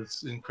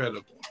is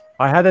incredible.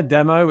 I had a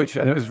demo,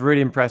 and it was really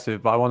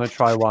impressive, but I want to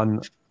try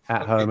one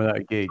at home and at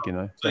a gig.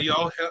 So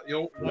you'll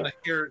want to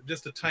hear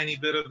just a tiny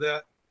bit of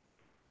that.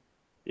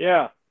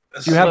 Yeah.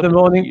 Do you have the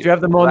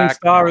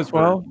Morningstar as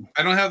well?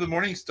 I don't have the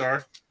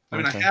Morningstar. I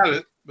mean, I had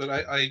it, but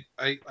I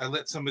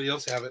let somebody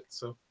else have it.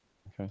 So.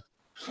 Okay.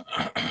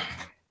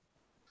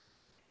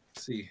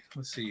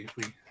 Let's see if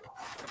we.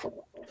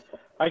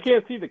 I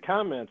can't see the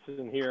comments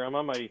in here. I'm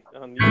on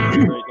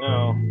YouTube right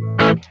now.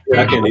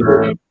 Yeah, I can't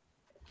either.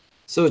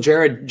 So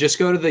Jared, just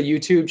go to the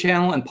YouTube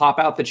channel and pop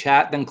out the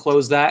chat, then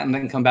close that, and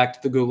then come back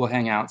to the Google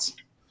Hangouts.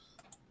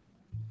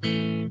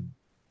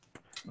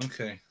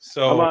 Okay,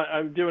 so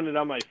I'm doing it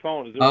on my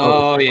phone.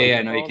 No, you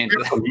can't do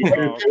that.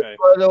 Okay.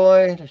 By the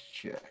way, let's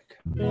check.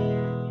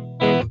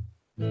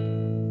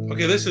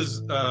 Okay, this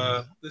is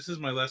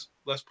my Les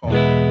Paul,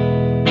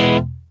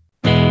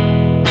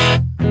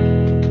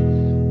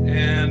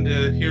 and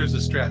here's the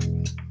Strat.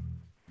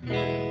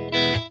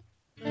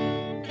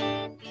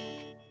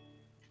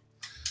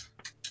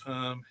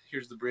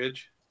 Here's the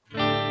bridge.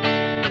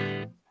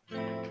 Let's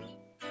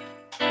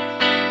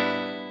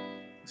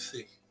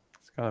see.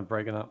 It's kind of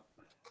breaking up.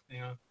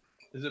 Hang on.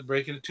 Is it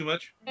breaking it too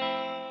much?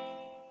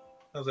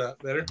 How's that?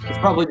 Better? It's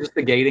probably just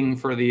the gating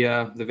for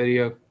the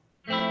video.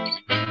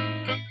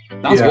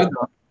 Sounds good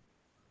though.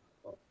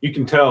 You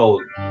can tell.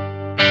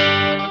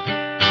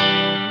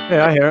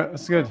 Yeah, I hear it.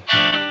 That's good.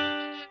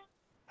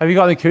 Have you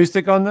got an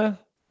acoustic on there?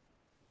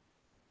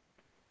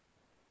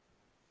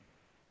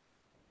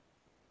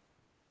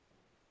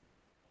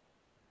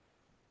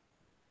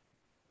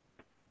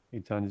 He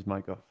turned his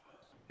mic off.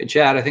 Hey,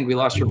 Chad, I think we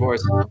lost your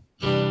voice. Oh,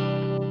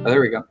 there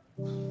we go.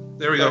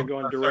 There we go.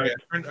 Going Sorry,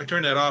 direct. I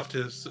turned that off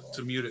to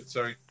mute it.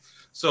 Sorry.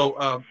 So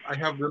I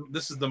have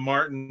this is the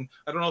Martin.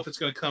 I don't know if it's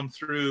going to come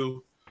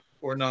through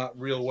or not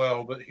real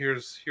well, but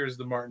here's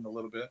the Martin a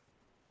little bit.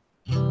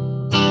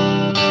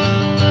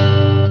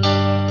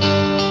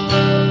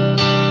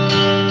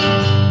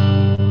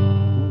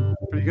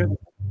 Pretty good.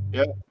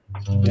 Yeah.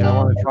 Yeah, I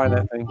want to try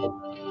that thing.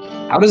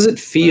 How does it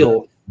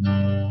feel?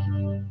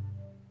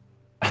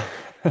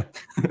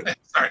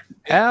 Sorry.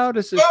 How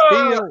does it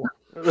feel?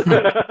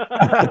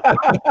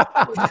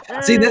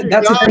 See,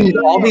 that's the thing with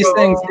all these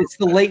things. It's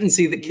the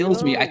latency that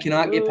kills me. I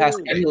cannot get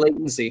past any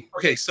latency.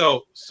 Okay,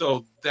 so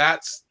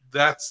that's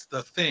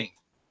the thing.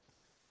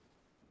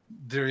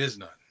 There is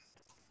none.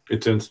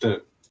 It's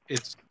instant.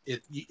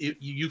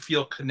 You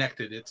feel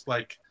connected. It's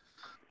like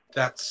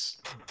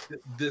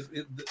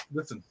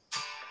listen.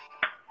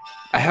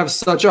 I have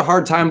such a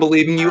hard time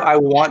believing you. I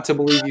want to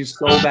believe you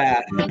so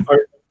bad.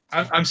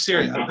 I'm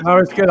serious. No,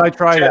 it's good. I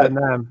tried it,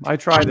 NAMM. I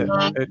tried it.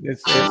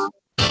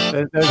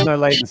 There's no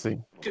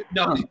latency.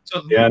 No,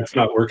 Yeah, it's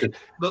not working.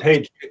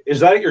 Hey, is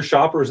that at your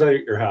shop or is that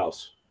at your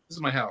house? This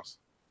is my house.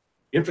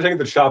 You have to take it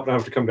to the shop and I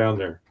have to come down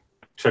there.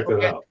 Check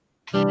that out.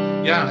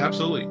 Yeah,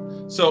 absolutely.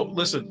 So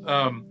listen,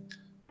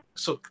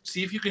 so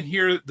see if you can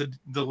hear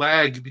the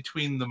lag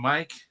between the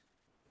mic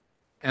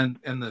and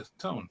the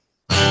tone.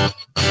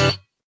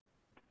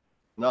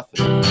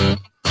 Nothing.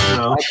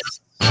 No.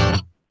 Yeah,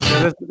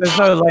 there's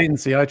no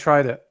latency. I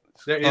tried it.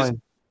 There is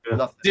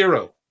Nothing.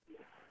 zero.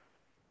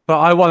 But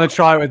I want to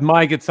try it with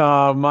my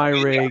guitar, my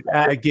rig,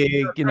 at a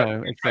gig, you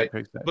know,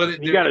 etc.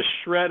 But you got to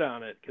shred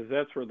on it because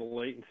that's where the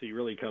latency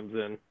really comes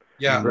in.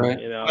 Yeah. Right.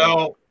 You know.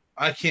 Well,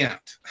 I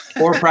can't.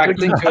 Or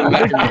practicing to You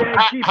imagine.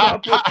 can't keep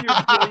up with your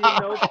billion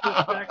notes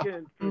per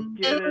second.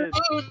 Forget it.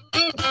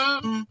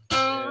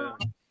 Yeah.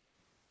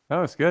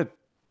 Oh, it's good.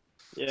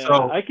 Yeah.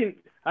 So-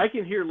 I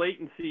can hear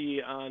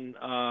latency on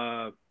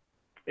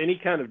any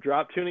kind of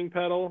drop tuning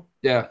pedal.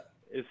 Yeah.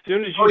 As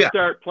soon as you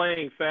start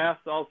playing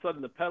fast, all of a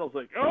sudden the pedal's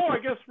like, oh, I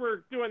guess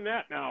we're doing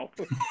that now.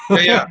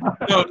 Yeah.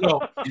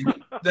 No.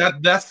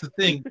 That's the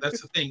thing.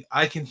 That's the thing.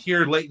 I can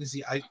hear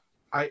latency. I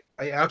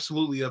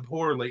absolutely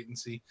abhor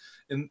latency.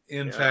 In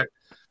fact,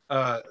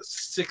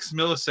 6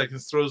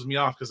 milliseconds throws me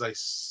off because I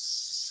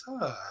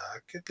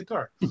suck at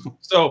guitar.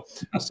 So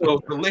the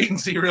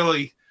latency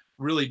really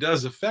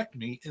does affect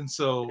me. And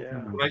so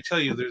when I tell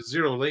you there's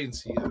zero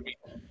latency, I mean,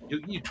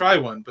 you try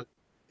one, but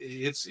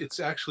it's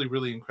actually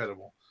really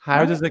incredible.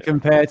 How does it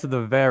compare to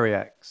the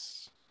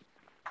Variax?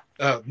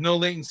 No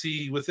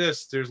latency with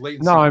this. There's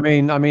latency. No, I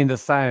mean the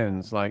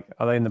sounds. Like,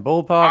 are they in the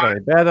ballpark? Are they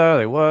better? Are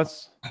they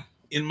worse?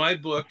 In my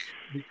book,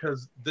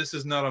 because this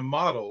is not a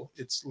model,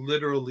 it's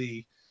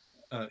literally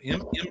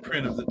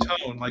imprint of the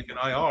tone, like an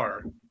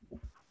IR.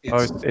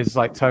 It's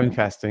like tone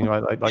casting,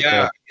 right? Like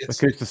it's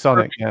Acoustasonic.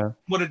 perfect. Yeah.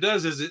 What it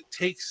does is it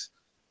takes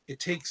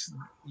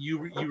you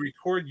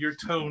record your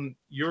tone,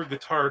 your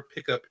guitar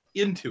pickup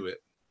into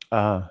it.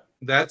 That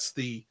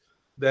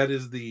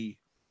is the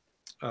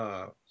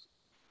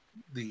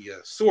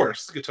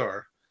source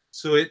guitar.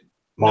 So it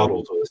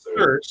Models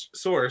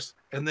source,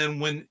 and then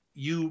when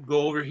you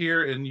go over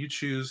here and you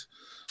choose,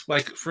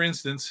 like for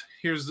instance,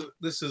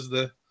 this is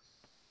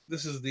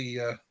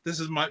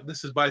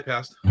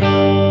bypassed.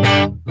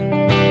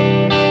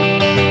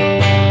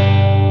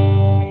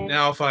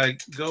 Now if I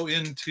go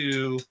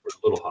into a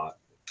little hot.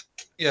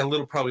 Yeah,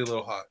 probably a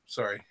little hot.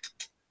 Sorry.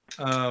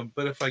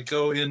 But if I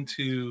go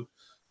into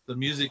the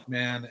Music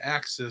Man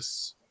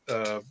Axis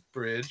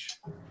bridge,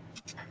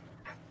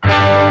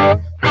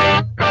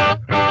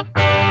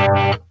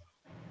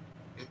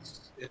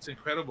 it's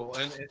incredible,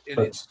 and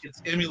it's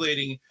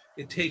emulating.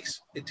 It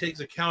takes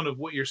account of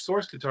what your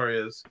source guitar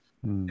is,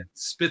 it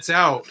spits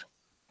out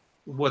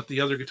what the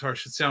other guitar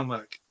should sound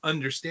like,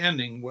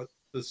 understanding what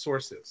the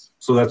source is.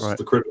 So that's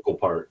the critical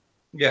part.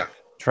 Yeah,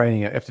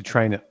 training it. You have to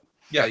train it.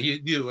 Yeah, you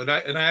do, and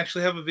I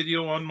actually have a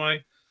video on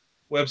my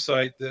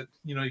website that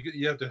you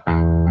have to.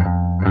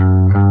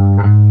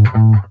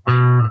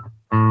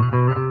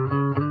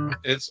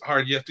 It's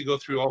hard. You have to go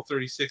through all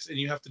 36, and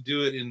you have to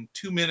do it in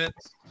 2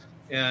 minutes,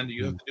 and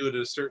you have to do it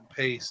at a certain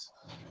pace.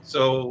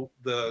 So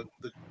the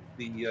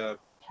video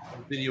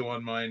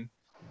on mine.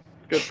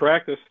 Good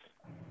practice.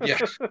 Yeah.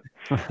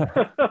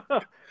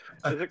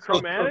 Is it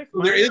chromatic?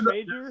 So there is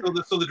major?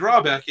 So the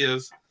drawback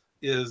is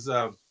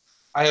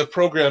I have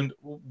programmed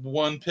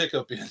one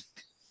pickup in. You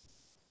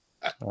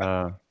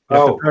have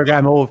to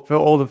program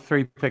all the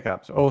 3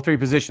 pickups, all 3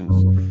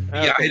 positions.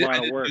 Yeah, I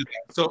didn't do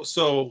that.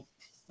 So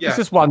yeah. It's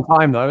just one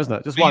time though, isn't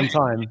it? Just one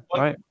time,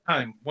 right?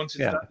 Once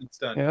it's done, it's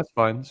done. Yeah, that's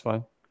fine. That's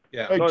fine.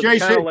 Yeah. So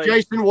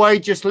Jason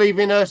Wade just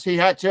leaving us. He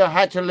had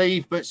to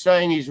leave, but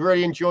saying he's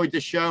really enjoyed the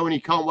show and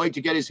he can't wait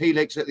to get his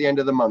Helix at the end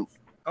of the month.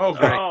 Oh,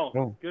 great!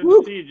 Oh, good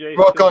to see you, Jason.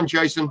 Rock on,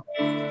 Jason.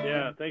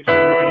 Yeah, thanks for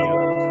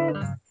joining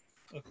us.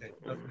 Okay.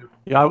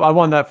 Yeah, I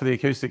want that for the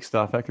acoustic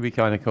stuff. That could be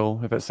kind of cool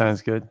if it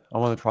sounds good. I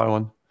want to try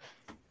one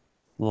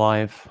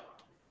live.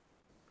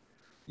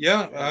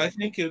 Yeah, I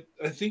think it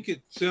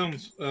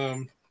sounds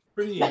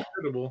pretty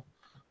incredible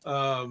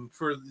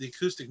for the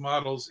acoustic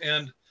models,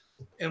 and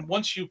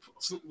once you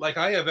like,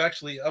 I have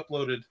actually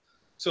uploaded.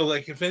 So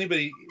like, if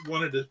anybody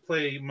wanted to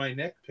play my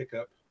neck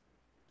pickup,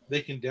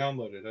 they can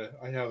download it.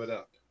 I have it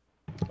up.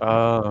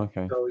 Oh,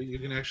 okay. So you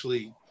can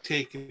actually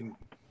take and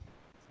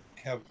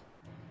have.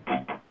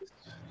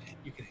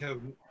 You can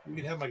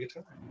have my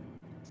guitar.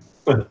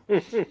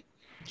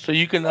 So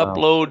you can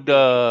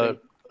upload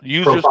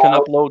users can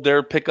upload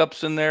their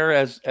pickups in there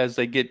as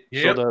they get.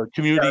 Yep. So the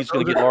community is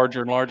going to get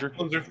larger and larger.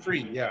 Those are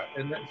free, yeah,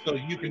 and so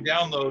you can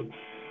download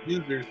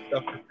users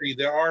stuff for free.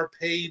 There are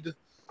paid,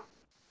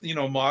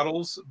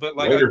 models, but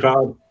like Later,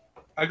 Todd.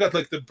 I got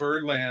like the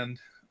Birdland,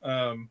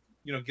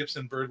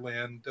 Gibson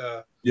Birdland,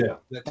 Yeah,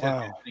 that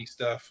 1050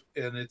 stuff,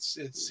 and it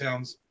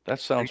sounds. That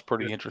sounds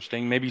pretty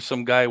interesting. Maybe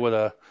some guy with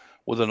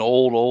an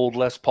old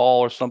Les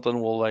Paul or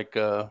something will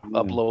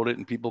upload it,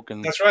 and people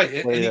can. That's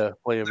right.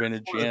 Play a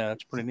vintage. Yeah,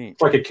 that's pretty neat.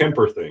 It's like a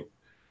Kemper thing.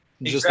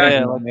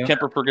 Exactly. Like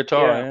Kemper per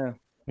guitar.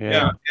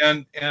 Yeah.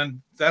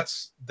 And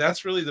that's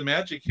really the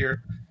magic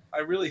here. I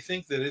really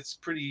think that it's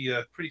pretty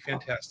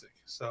fantastic.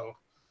 So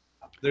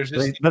there's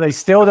just, but they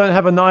still don't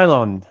have a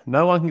nylon.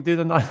 No one can do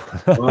the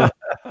nylon.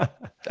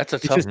 That's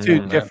it's just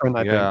too different.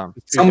 I think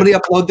somebody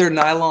upload their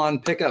nylon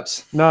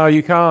pickups. No,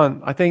 you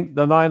can't. I think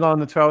the nylon,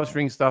 the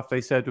 12-string stuff,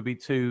 they said would be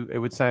too. It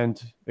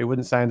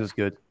wouldn't sound as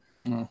good.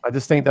 I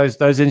just think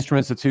those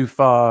instruments are too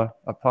far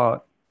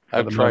apart.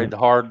 I've tried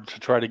hard to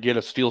try to get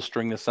a steel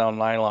string to sound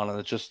nylon, and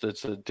it's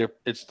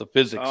the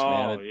physics,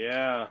 man.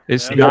 Yeah,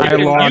 it's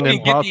nylon you can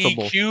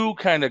impossible. Get the EQ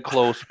kind of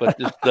close, but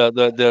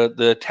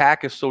the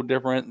attack is so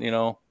different.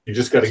 You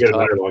just got to get a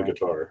nylon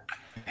guitar.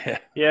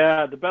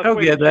 Yeah, the best they'll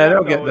way get to there.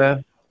 check, They'll get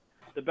there.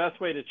 The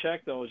best way to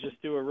check though is just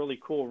do a really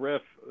cool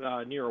riff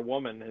near a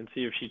woman and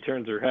see if she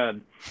turns her head.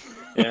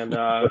 And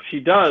if she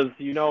does,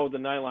 the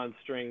nylon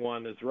string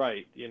one is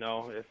right.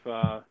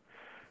 Because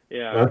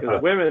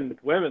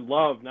women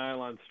love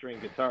nylon string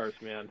guitars,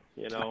 man.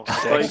 That's all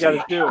you got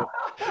to do.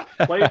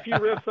 Play a few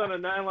riffs on a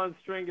nylon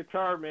string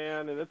guitar,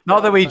 man, and it's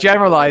not that we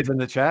generalize in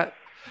the chat.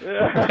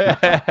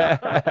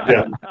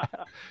 Yeah.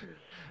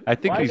 I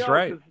think he's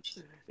right.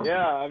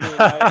 Yeah, I mean,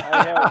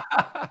 I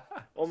have.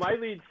 Well, my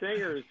lead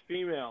singer is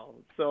female,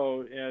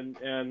 so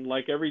and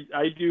like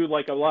I do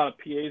like a lot of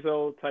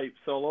piezo type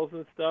solos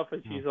and stuff,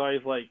 and she's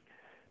always like,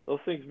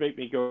 those things make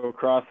me go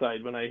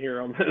cross-eyed when I hear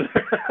them.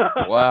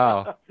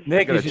 Wow,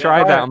 Nick, I'm gonna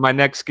try that on my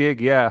next gig.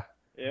 Yeah.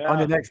 On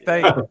the next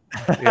date.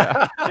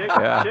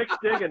 Chicks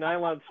dig a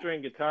nylon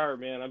string guitar,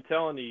 man. I'm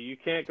telling you, you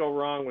can't go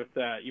wrong with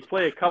that. You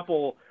play a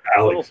couple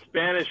little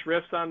Spanish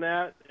riffs on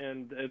that,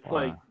 and it's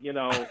like,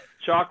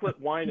 chocolate,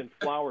 wine, and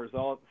flowers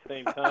all at the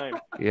same time.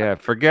 Yeah,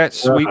 forget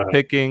sweet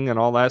picking and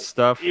all that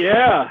stuff.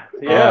 Yeah.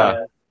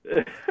 Yeah,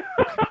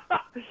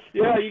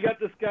 you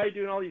got this guy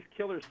doing all these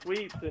killer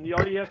sweeps, and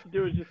all you have to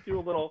do is just do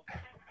a little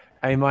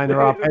A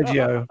minor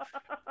arpeggio,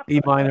 E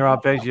minor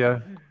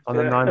arpeggio on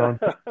the nylon.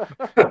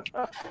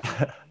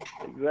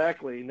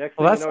 Exactly. Next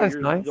Well, thing that's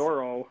you're nice.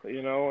 Zorro,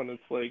 and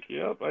it's like,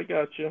 yep, I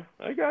got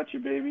you,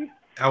 baby.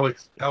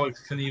 Alex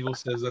Knievel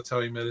says that's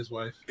how he met his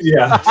wife.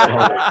 Yeah.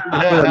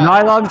 With a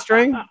nylon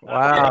string?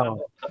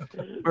 Wow.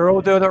 We're all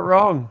doing it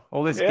wrong.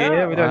 All this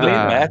gear, we don't need it.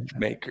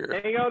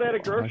 Matchmaker. Hang out at a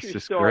grocery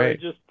store and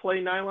just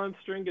play nylon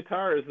string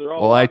guitars. They're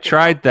all. Well, I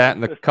tried that,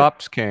 and the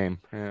cups came.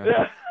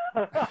 Yeah.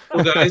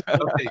 Well, guys,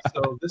 okay,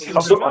 so this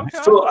is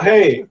so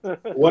hey,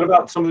 what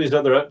about some of these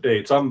other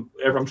updates? I'm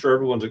sure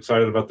everyone's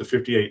excited about the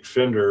 58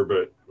 Fender,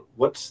 but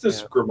what's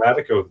this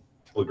Grammatico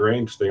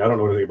Lagrange thing? I don't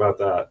know anything about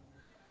that.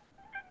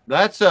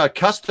 That's a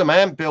custom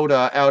amp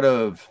builder out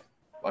of,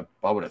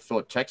 I would have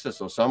thought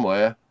Texas or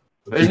somewhere.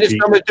 Isn't it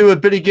something to do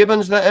with Billy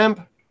Gibbons, that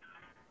amp?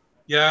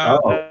 Yeah,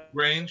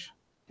 range.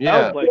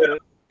 Yeah.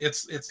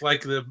 It's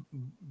like the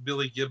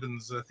Billy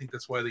Gibbons. I think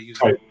that's why they use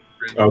it.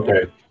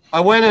 Okay. I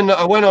went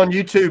on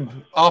YouTube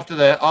after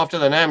the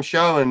NAMM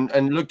show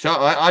and looked up.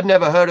 I'd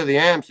never heard of the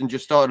amps and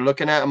just started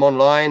looking at them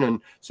online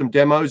and some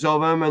demos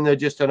of them, and they're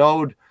just an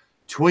old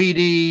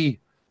tweedy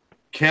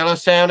killer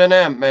sounding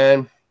amp,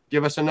 man.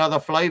 Give us another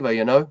flavor,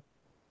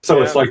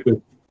 So it's like the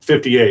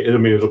 58. I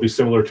mean, it'll be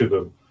similar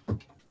to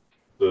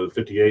the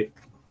 58.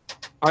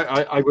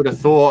 I would have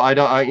thought.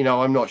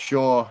 I'm not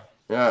sure.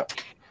 Yeah.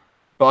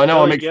 But I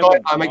know I'm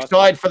excited. I'm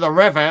excited for the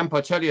Rev amp.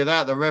 I tell you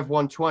that, the Rev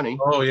 120.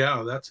 Oh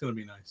yeah, that's gonna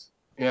be nice.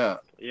 Yeah.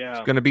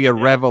 It's going to be a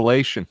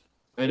revelation.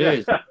 It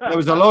is. There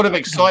was a lot of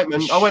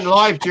excitement. I went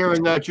live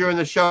during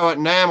the show at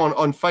NAMM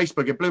on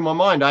Facebook. It blew my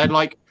mind. I had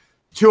like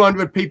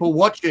 200 people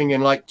watching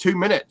in like 2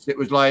 minutes. It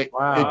was like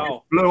it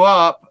just blew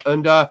up,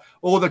 and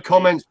all the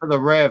comments for the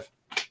Rev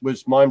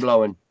was mind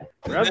blowing.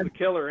 Rev's a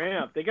killer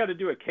amp. They got to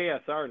do a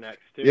KSR next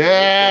too.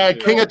 Yeah,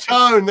 King of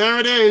Tone. There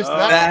it is.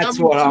 That's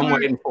what I'm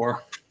waiting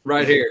for,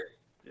 right here.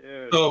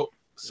 So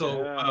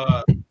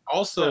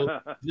also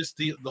just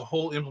the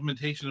whole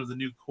implementation of the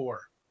new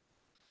core.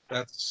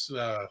 That's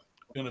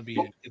going to be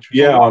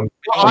interesting. Yeah.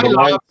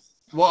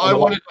 What I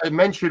wanted to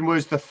mention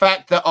was the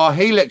fact that our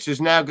Helix is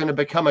now going to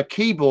become a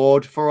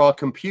keyboard for our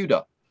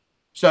computer.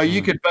 So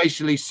you could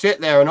basically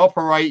sit there and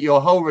operate your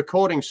whole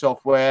recording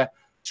software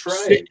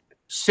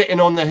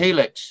sitting on the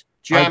Helix,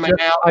 jamming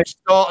out,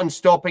 start and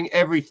stopping.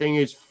 Everything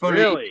is fully.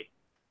 Really?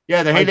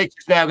 Yeah, the Helix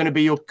is now going to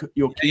be your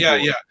keyboard.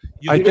 Yeah.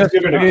 It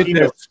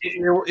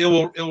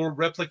will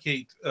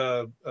replicate,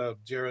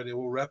 Jared. It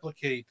will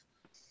replicate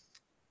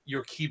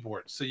your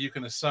keyboard, so you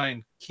can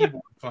assign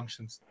keyboard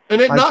functions.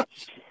 And it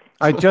nuts.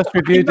 I just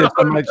reviewed this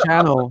on my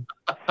channel.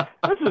 This is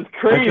I just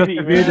crazy,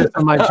 reviewed man. this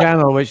on my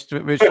channel, which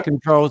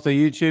controls the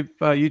YouTube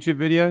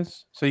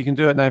videos. So you can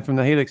do it now from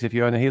the Helix if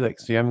you own a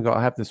Helix. So you haven't got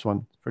to have this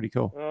one. Pretty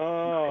cool.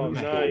 Oh,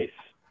 nice.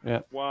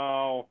 Yeah.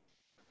 Wow.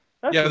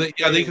 They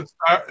can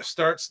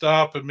start,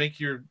 stop, and make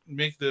the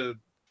YouTube.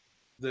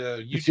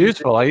 It's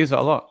useful. I use it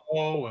a lot.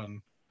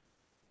 And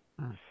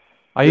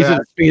I use it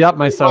to speed up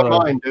my solo.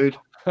 Mind, dude.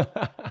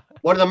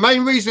 One of the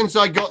main reasons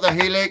I got the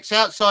Helix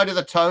outside of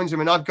the tones, I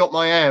mean, I've got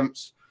my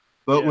amps,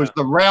 but was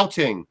the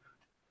routing.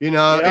 You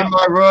know, in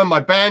my room, my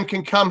band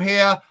can come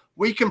here.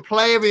 We can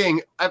play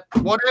everything,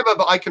 whatever,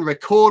 but I can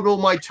record all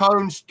my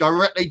tones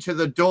directly to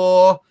the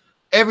door.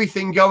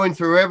 Everything going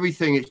through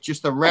everything. It's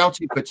just the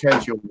routing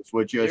potentials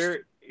were just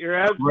You're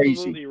absolutely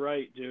crazy.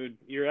 right, dude.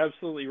 You're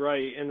absolutely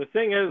right. And the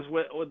thing is,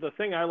 with the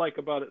thing I like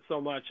about it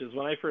so much is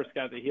when I first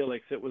got the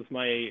Helix, it was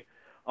my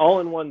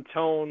all-in-one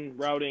tone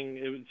routing.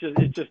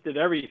 It just did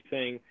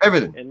everything.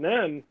 Everything.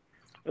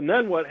 And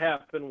then what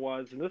happened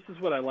was, and this is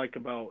what I like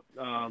about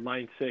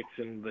Line 6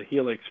 and the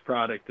Helix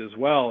product as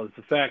well, is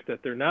the fact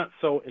that they're not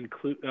so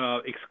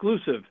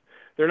exclusive.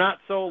 They're not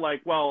so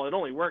like, well, it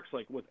only works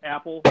like with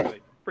Apple. I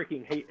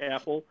freaking hate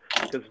Apple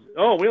because,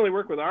 we only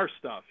work with our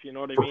stuff. You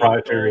know what I mean?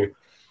 Proprietary.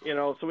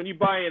 So, so when you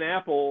buy an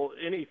Apple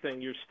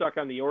anything, you're stuck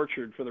on the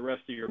orchard for the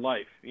rest of your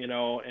life,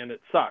 and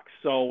it sucks.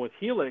 So with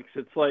Helix,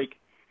 it's like,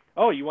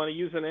 oh, you want to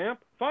use an amp?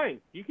 Fine.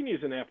 You can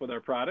use an amp with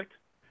our product.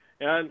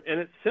 And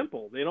it's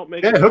simple. They don't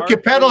make it hook your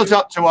hard pedals for you.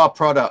 up to our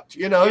product,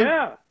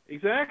 Yeah,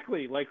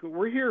 exactly. Like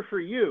we're here for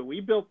you. We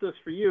built this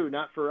for you,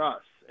 not for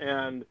us.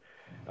 And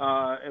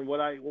what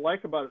I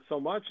like about it so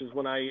much is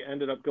when I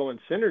ended up going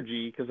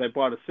Synergy, because I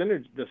bought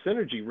the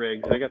Synergy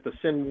rigs. I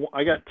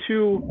got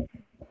two.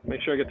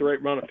 Make sure I get the right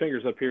amount of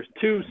fingers up here.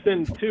 2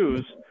 Syn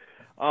 2s.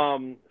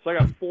 So I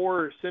got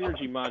 4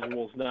 Synergy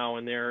modules now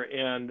in there,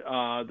 and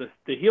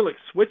the Helix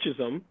switches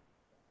them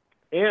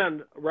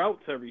and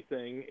routes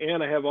everything,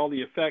 and I have all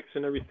the effects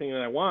and everything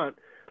that I want.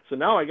 So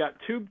now I got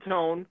tube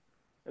tone,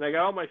 and I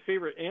got all my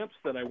favorite amps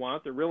that I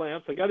want. They're real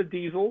amps. I got a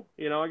diesel,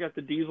 I got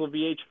the diesel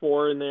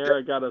VH4 in there.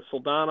 I got a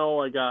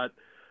Soldano. I got,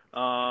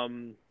 a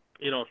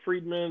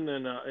Friedman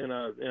and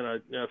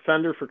a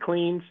Fender for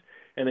cleans.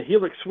 And the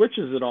Helix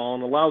switches it all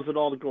and allows it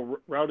all to go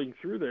routing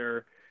through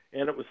there.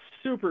 And it was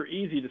super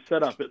easy to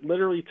set up. It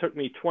literally took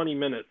me 20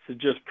 minutes to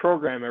just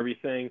program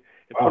everything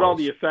and put all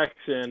the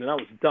effects in, and I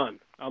was done.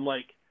 I'm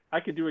like, I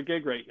could do a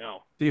gig right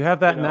now. Do you have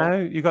that now?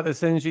 You got the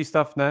Synergy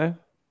stuff now?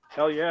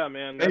 Hell yeah,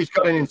 man. He's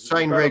got an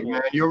insane rig,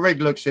 man. Your rig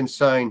looks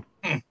insane.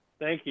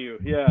 Thank you.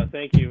 Yeah,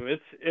 thank you.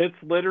 It's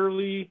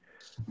literally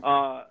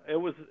I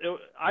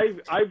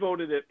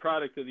voted it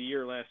product of the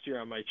year last year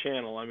on my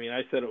channel. I mean,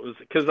 I said it was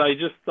because I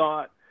just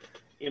thought,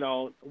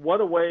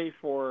 what a way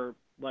for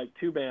like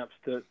tube amps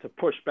to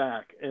push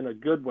back in a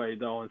good way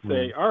though, and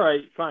say, all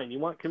right, fine, you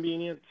want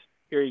convenience,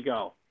 here you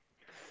go.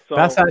 So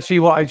that's actually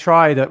what I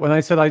tried. When I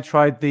said I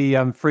tried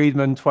the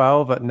Friedman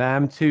 12 at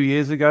NAMM 2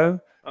 years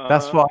ago,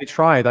 that's what I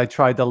tried. I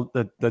tried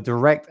the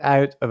direct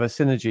out of a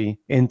Synergy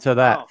into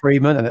that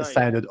Friedman, and it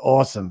sounded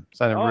awesome.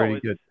 Sounded really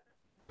good.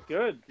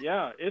 Good,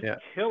 yeah,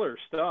 it's killer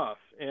stuff,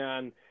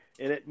 and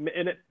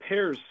it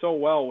pairs so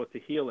well with the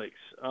Helix.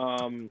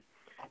 So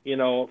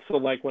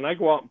like when I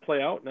go out and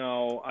play out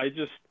now,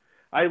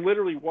 I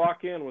literally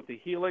walk in with the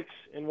Helix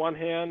in one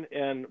hand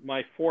and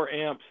my 4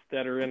 amps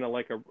that are in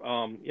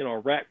a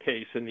rack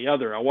case in the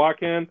other. I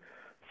walk in,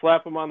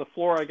 slap them on the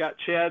floor. I got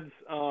Chad's,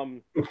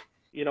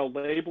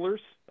 labelers,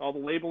 all the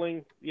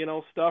labeling,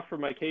 stuff for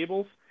my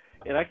cables,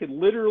 and I could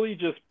literally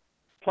just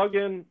plug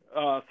in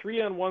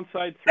 3 on one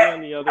side, 3 on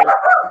the other,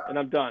 and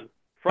I'm done.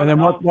 And then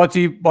what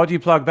do you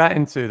plug that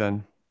into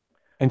then?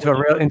 Into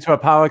a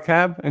power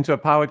cab? Into a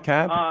powered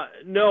cab?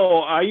 No,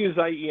 I use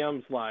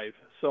IEMs live.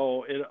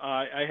 So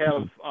I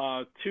have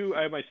I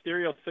have my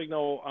stereo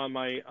signal on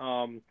my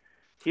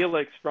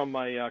Helix from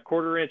my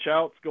 1/4-inch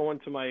outs going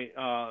to my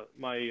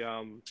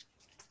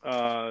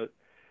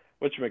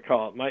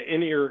whatchamacallit, my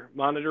in-ear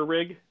monitor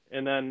rig,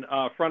 and then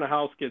front of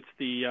house gets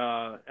the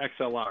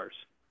XLRs.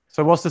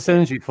 So what's the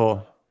Synergy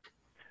for?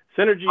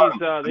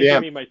 Synergies, they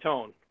give me my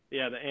tone.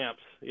 Yeah, the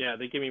amps. Yeah,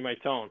 they give me my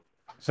tone.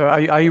 So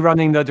are you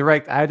running the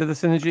direct out of the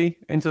Synergy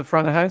into the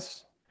front of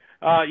house?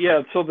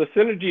 Yeah, so the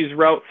Synergies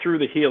route through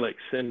the Helix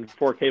in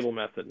 4-cable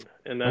method,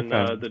 and then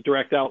the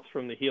direct outs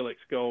from the Helix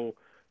go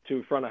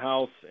to front of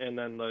house, and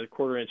then the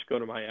 1/4-inch go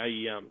to my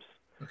IEMs.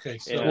 Okay.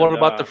 So what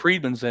about the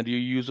Friedmans then? Do you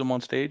use them on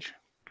stage?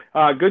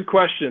 Good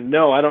question.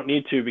 No, I don't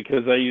need to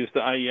because I use the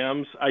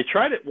IEMs. I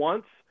tried it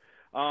once.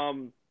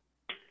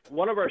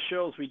 One of our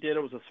shows we did,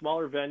 it was a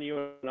smaller venue,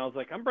 and I was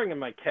like, I'm bringing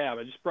my cab.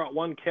 I just brought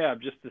one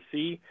cab just to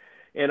see.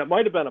 And it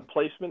might have been a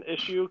placement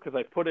issue because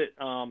I put it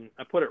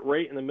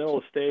right in the middle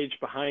of the stage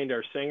behind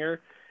our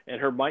singer,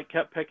 and her mic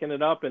kept picking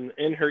it up, and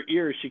in her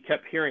ears she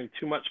kept hearing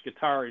too much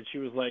guitar, and she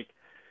was like,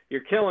 "You're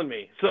killing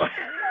me." So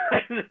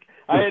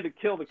I had to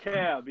kill the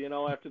cab,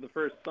 after the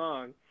first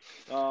song.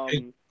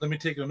 Hey, let me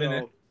take a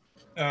minute.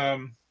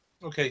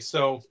 Okay,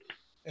 so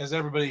as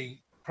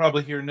everybody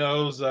probably here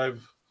knows,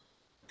 I've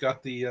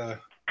got the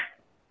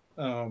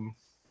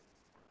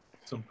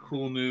some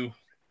cool new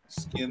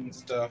skin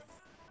stuff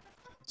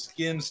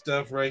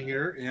right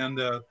here, and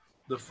the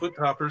foot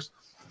toppers.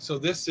 So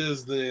this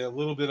is the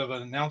little bit of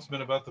an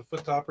announcement about the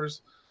foot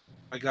toppers.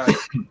 I got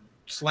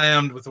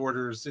slammed with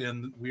orders,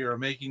 and we are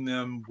making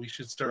them. We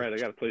should start. Right, I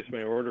got to place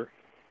my order.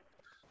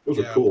 Those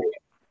are cool.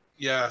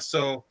 Yeah.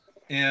 So,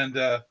 and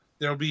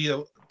there'll be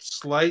a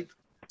slight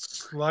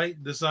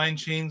design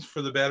change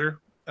for the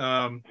better.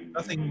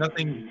 Nothing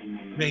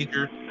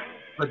major,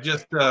 but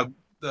just the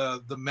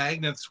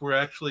magnets were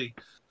actually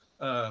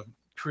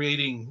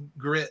creating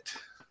grit.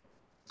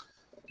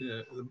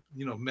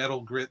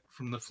 Metal grit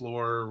from the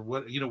floor, or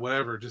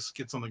whatever just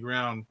gets on the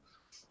ground.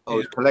 I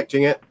was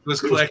collecting it.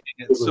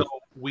 So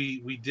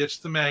we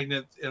ditched the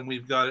magnet, and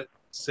we've got it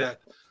set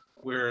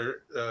where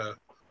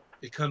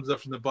it comes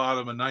up from the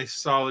bottom, a nice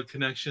solid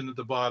connection at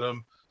the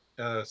bottom,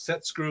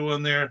 set screw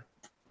on there,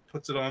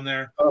 puts it on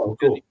there. Oh,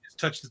 cool. Just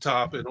touch the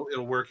top,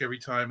 it'll work every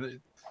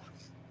time.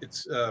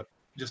 It's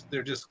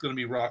they're just going to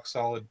be rock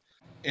solid.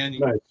 And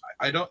nice.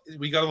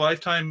 We got a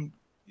lifetime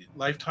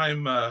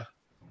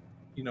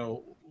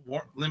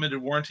limited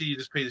warranty. You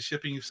just pay the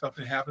shipping if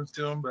something happens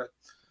to them, but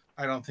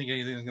I don't think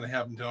anything is going to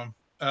happen to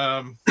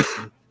them.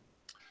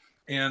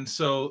 And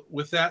so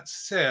with that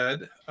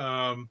said,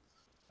 I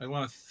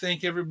want to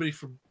thank everybody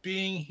for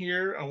being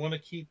here. I want to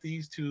keep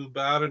these to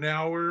about an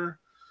hour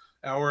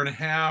and a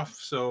half.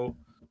 So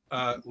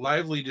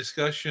lively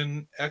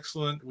discussion.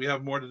 Excellent. We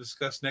have more to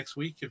discuss next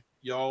week. If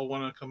y'all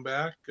want to come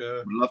back,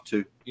 I'd love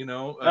to.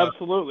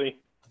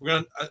 Absolutely. We're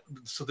going to,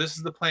 so this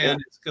is the plan.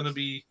 It's going to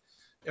be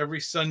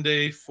every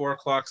Sunday, 4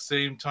 o'clock,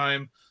 same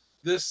time.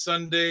 This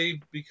Sunday,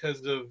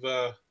 because of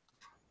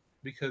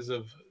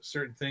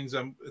certain things,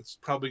 it's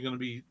probably going to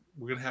be,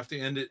 we're going to have to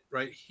end it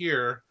right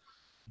here.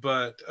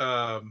 But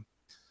I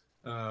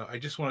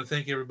just want to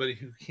thank everybody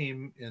who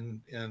came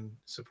and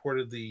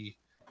supported the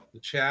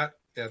chat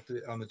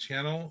on the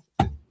channel.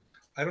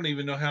 I don't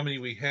even know how many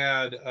we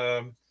had.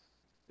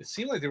 It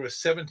seemed like there was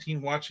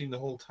 17 watching the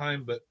whole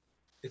time, but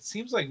it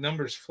seems like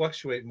numbers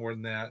fluctuate more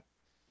than that.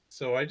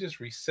 So I just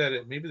reset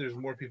it. Maybe there's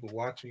more people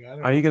watching. I don't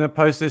know. Are you going to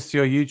post this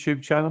to your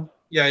YouTube channel?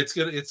 Yeah,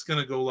 it's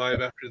gonna go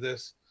live after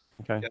this.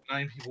 Okay. We got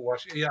 9 people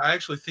watching. Yeah, I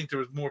actually think there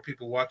was more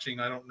people watching.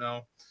 I don't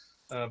know,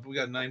 but we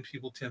got 9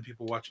 people, 10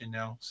 people watching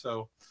now.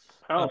 So,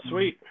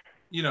 sweet.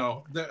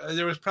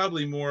 There was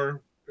probably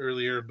more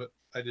earlier, but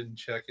I didn't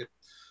check it.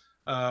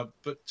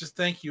 But just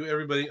thank you,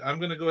 everybody. I'm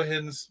gonna go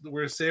ahead and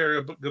we're gonna say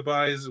our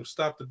goodbyes. We'll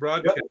stop the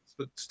broadcast,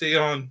 but stay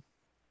on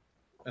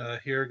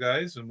here,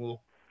 guys, and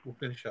we'll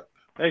finish up.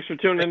 Thanks for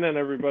tuning in,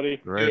 everybody.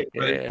 Great.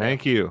 Yeah.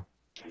 Thank you.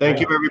 Thank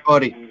you,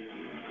 everybody.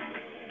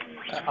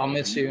 I'll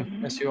miss you.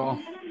 Miss you all.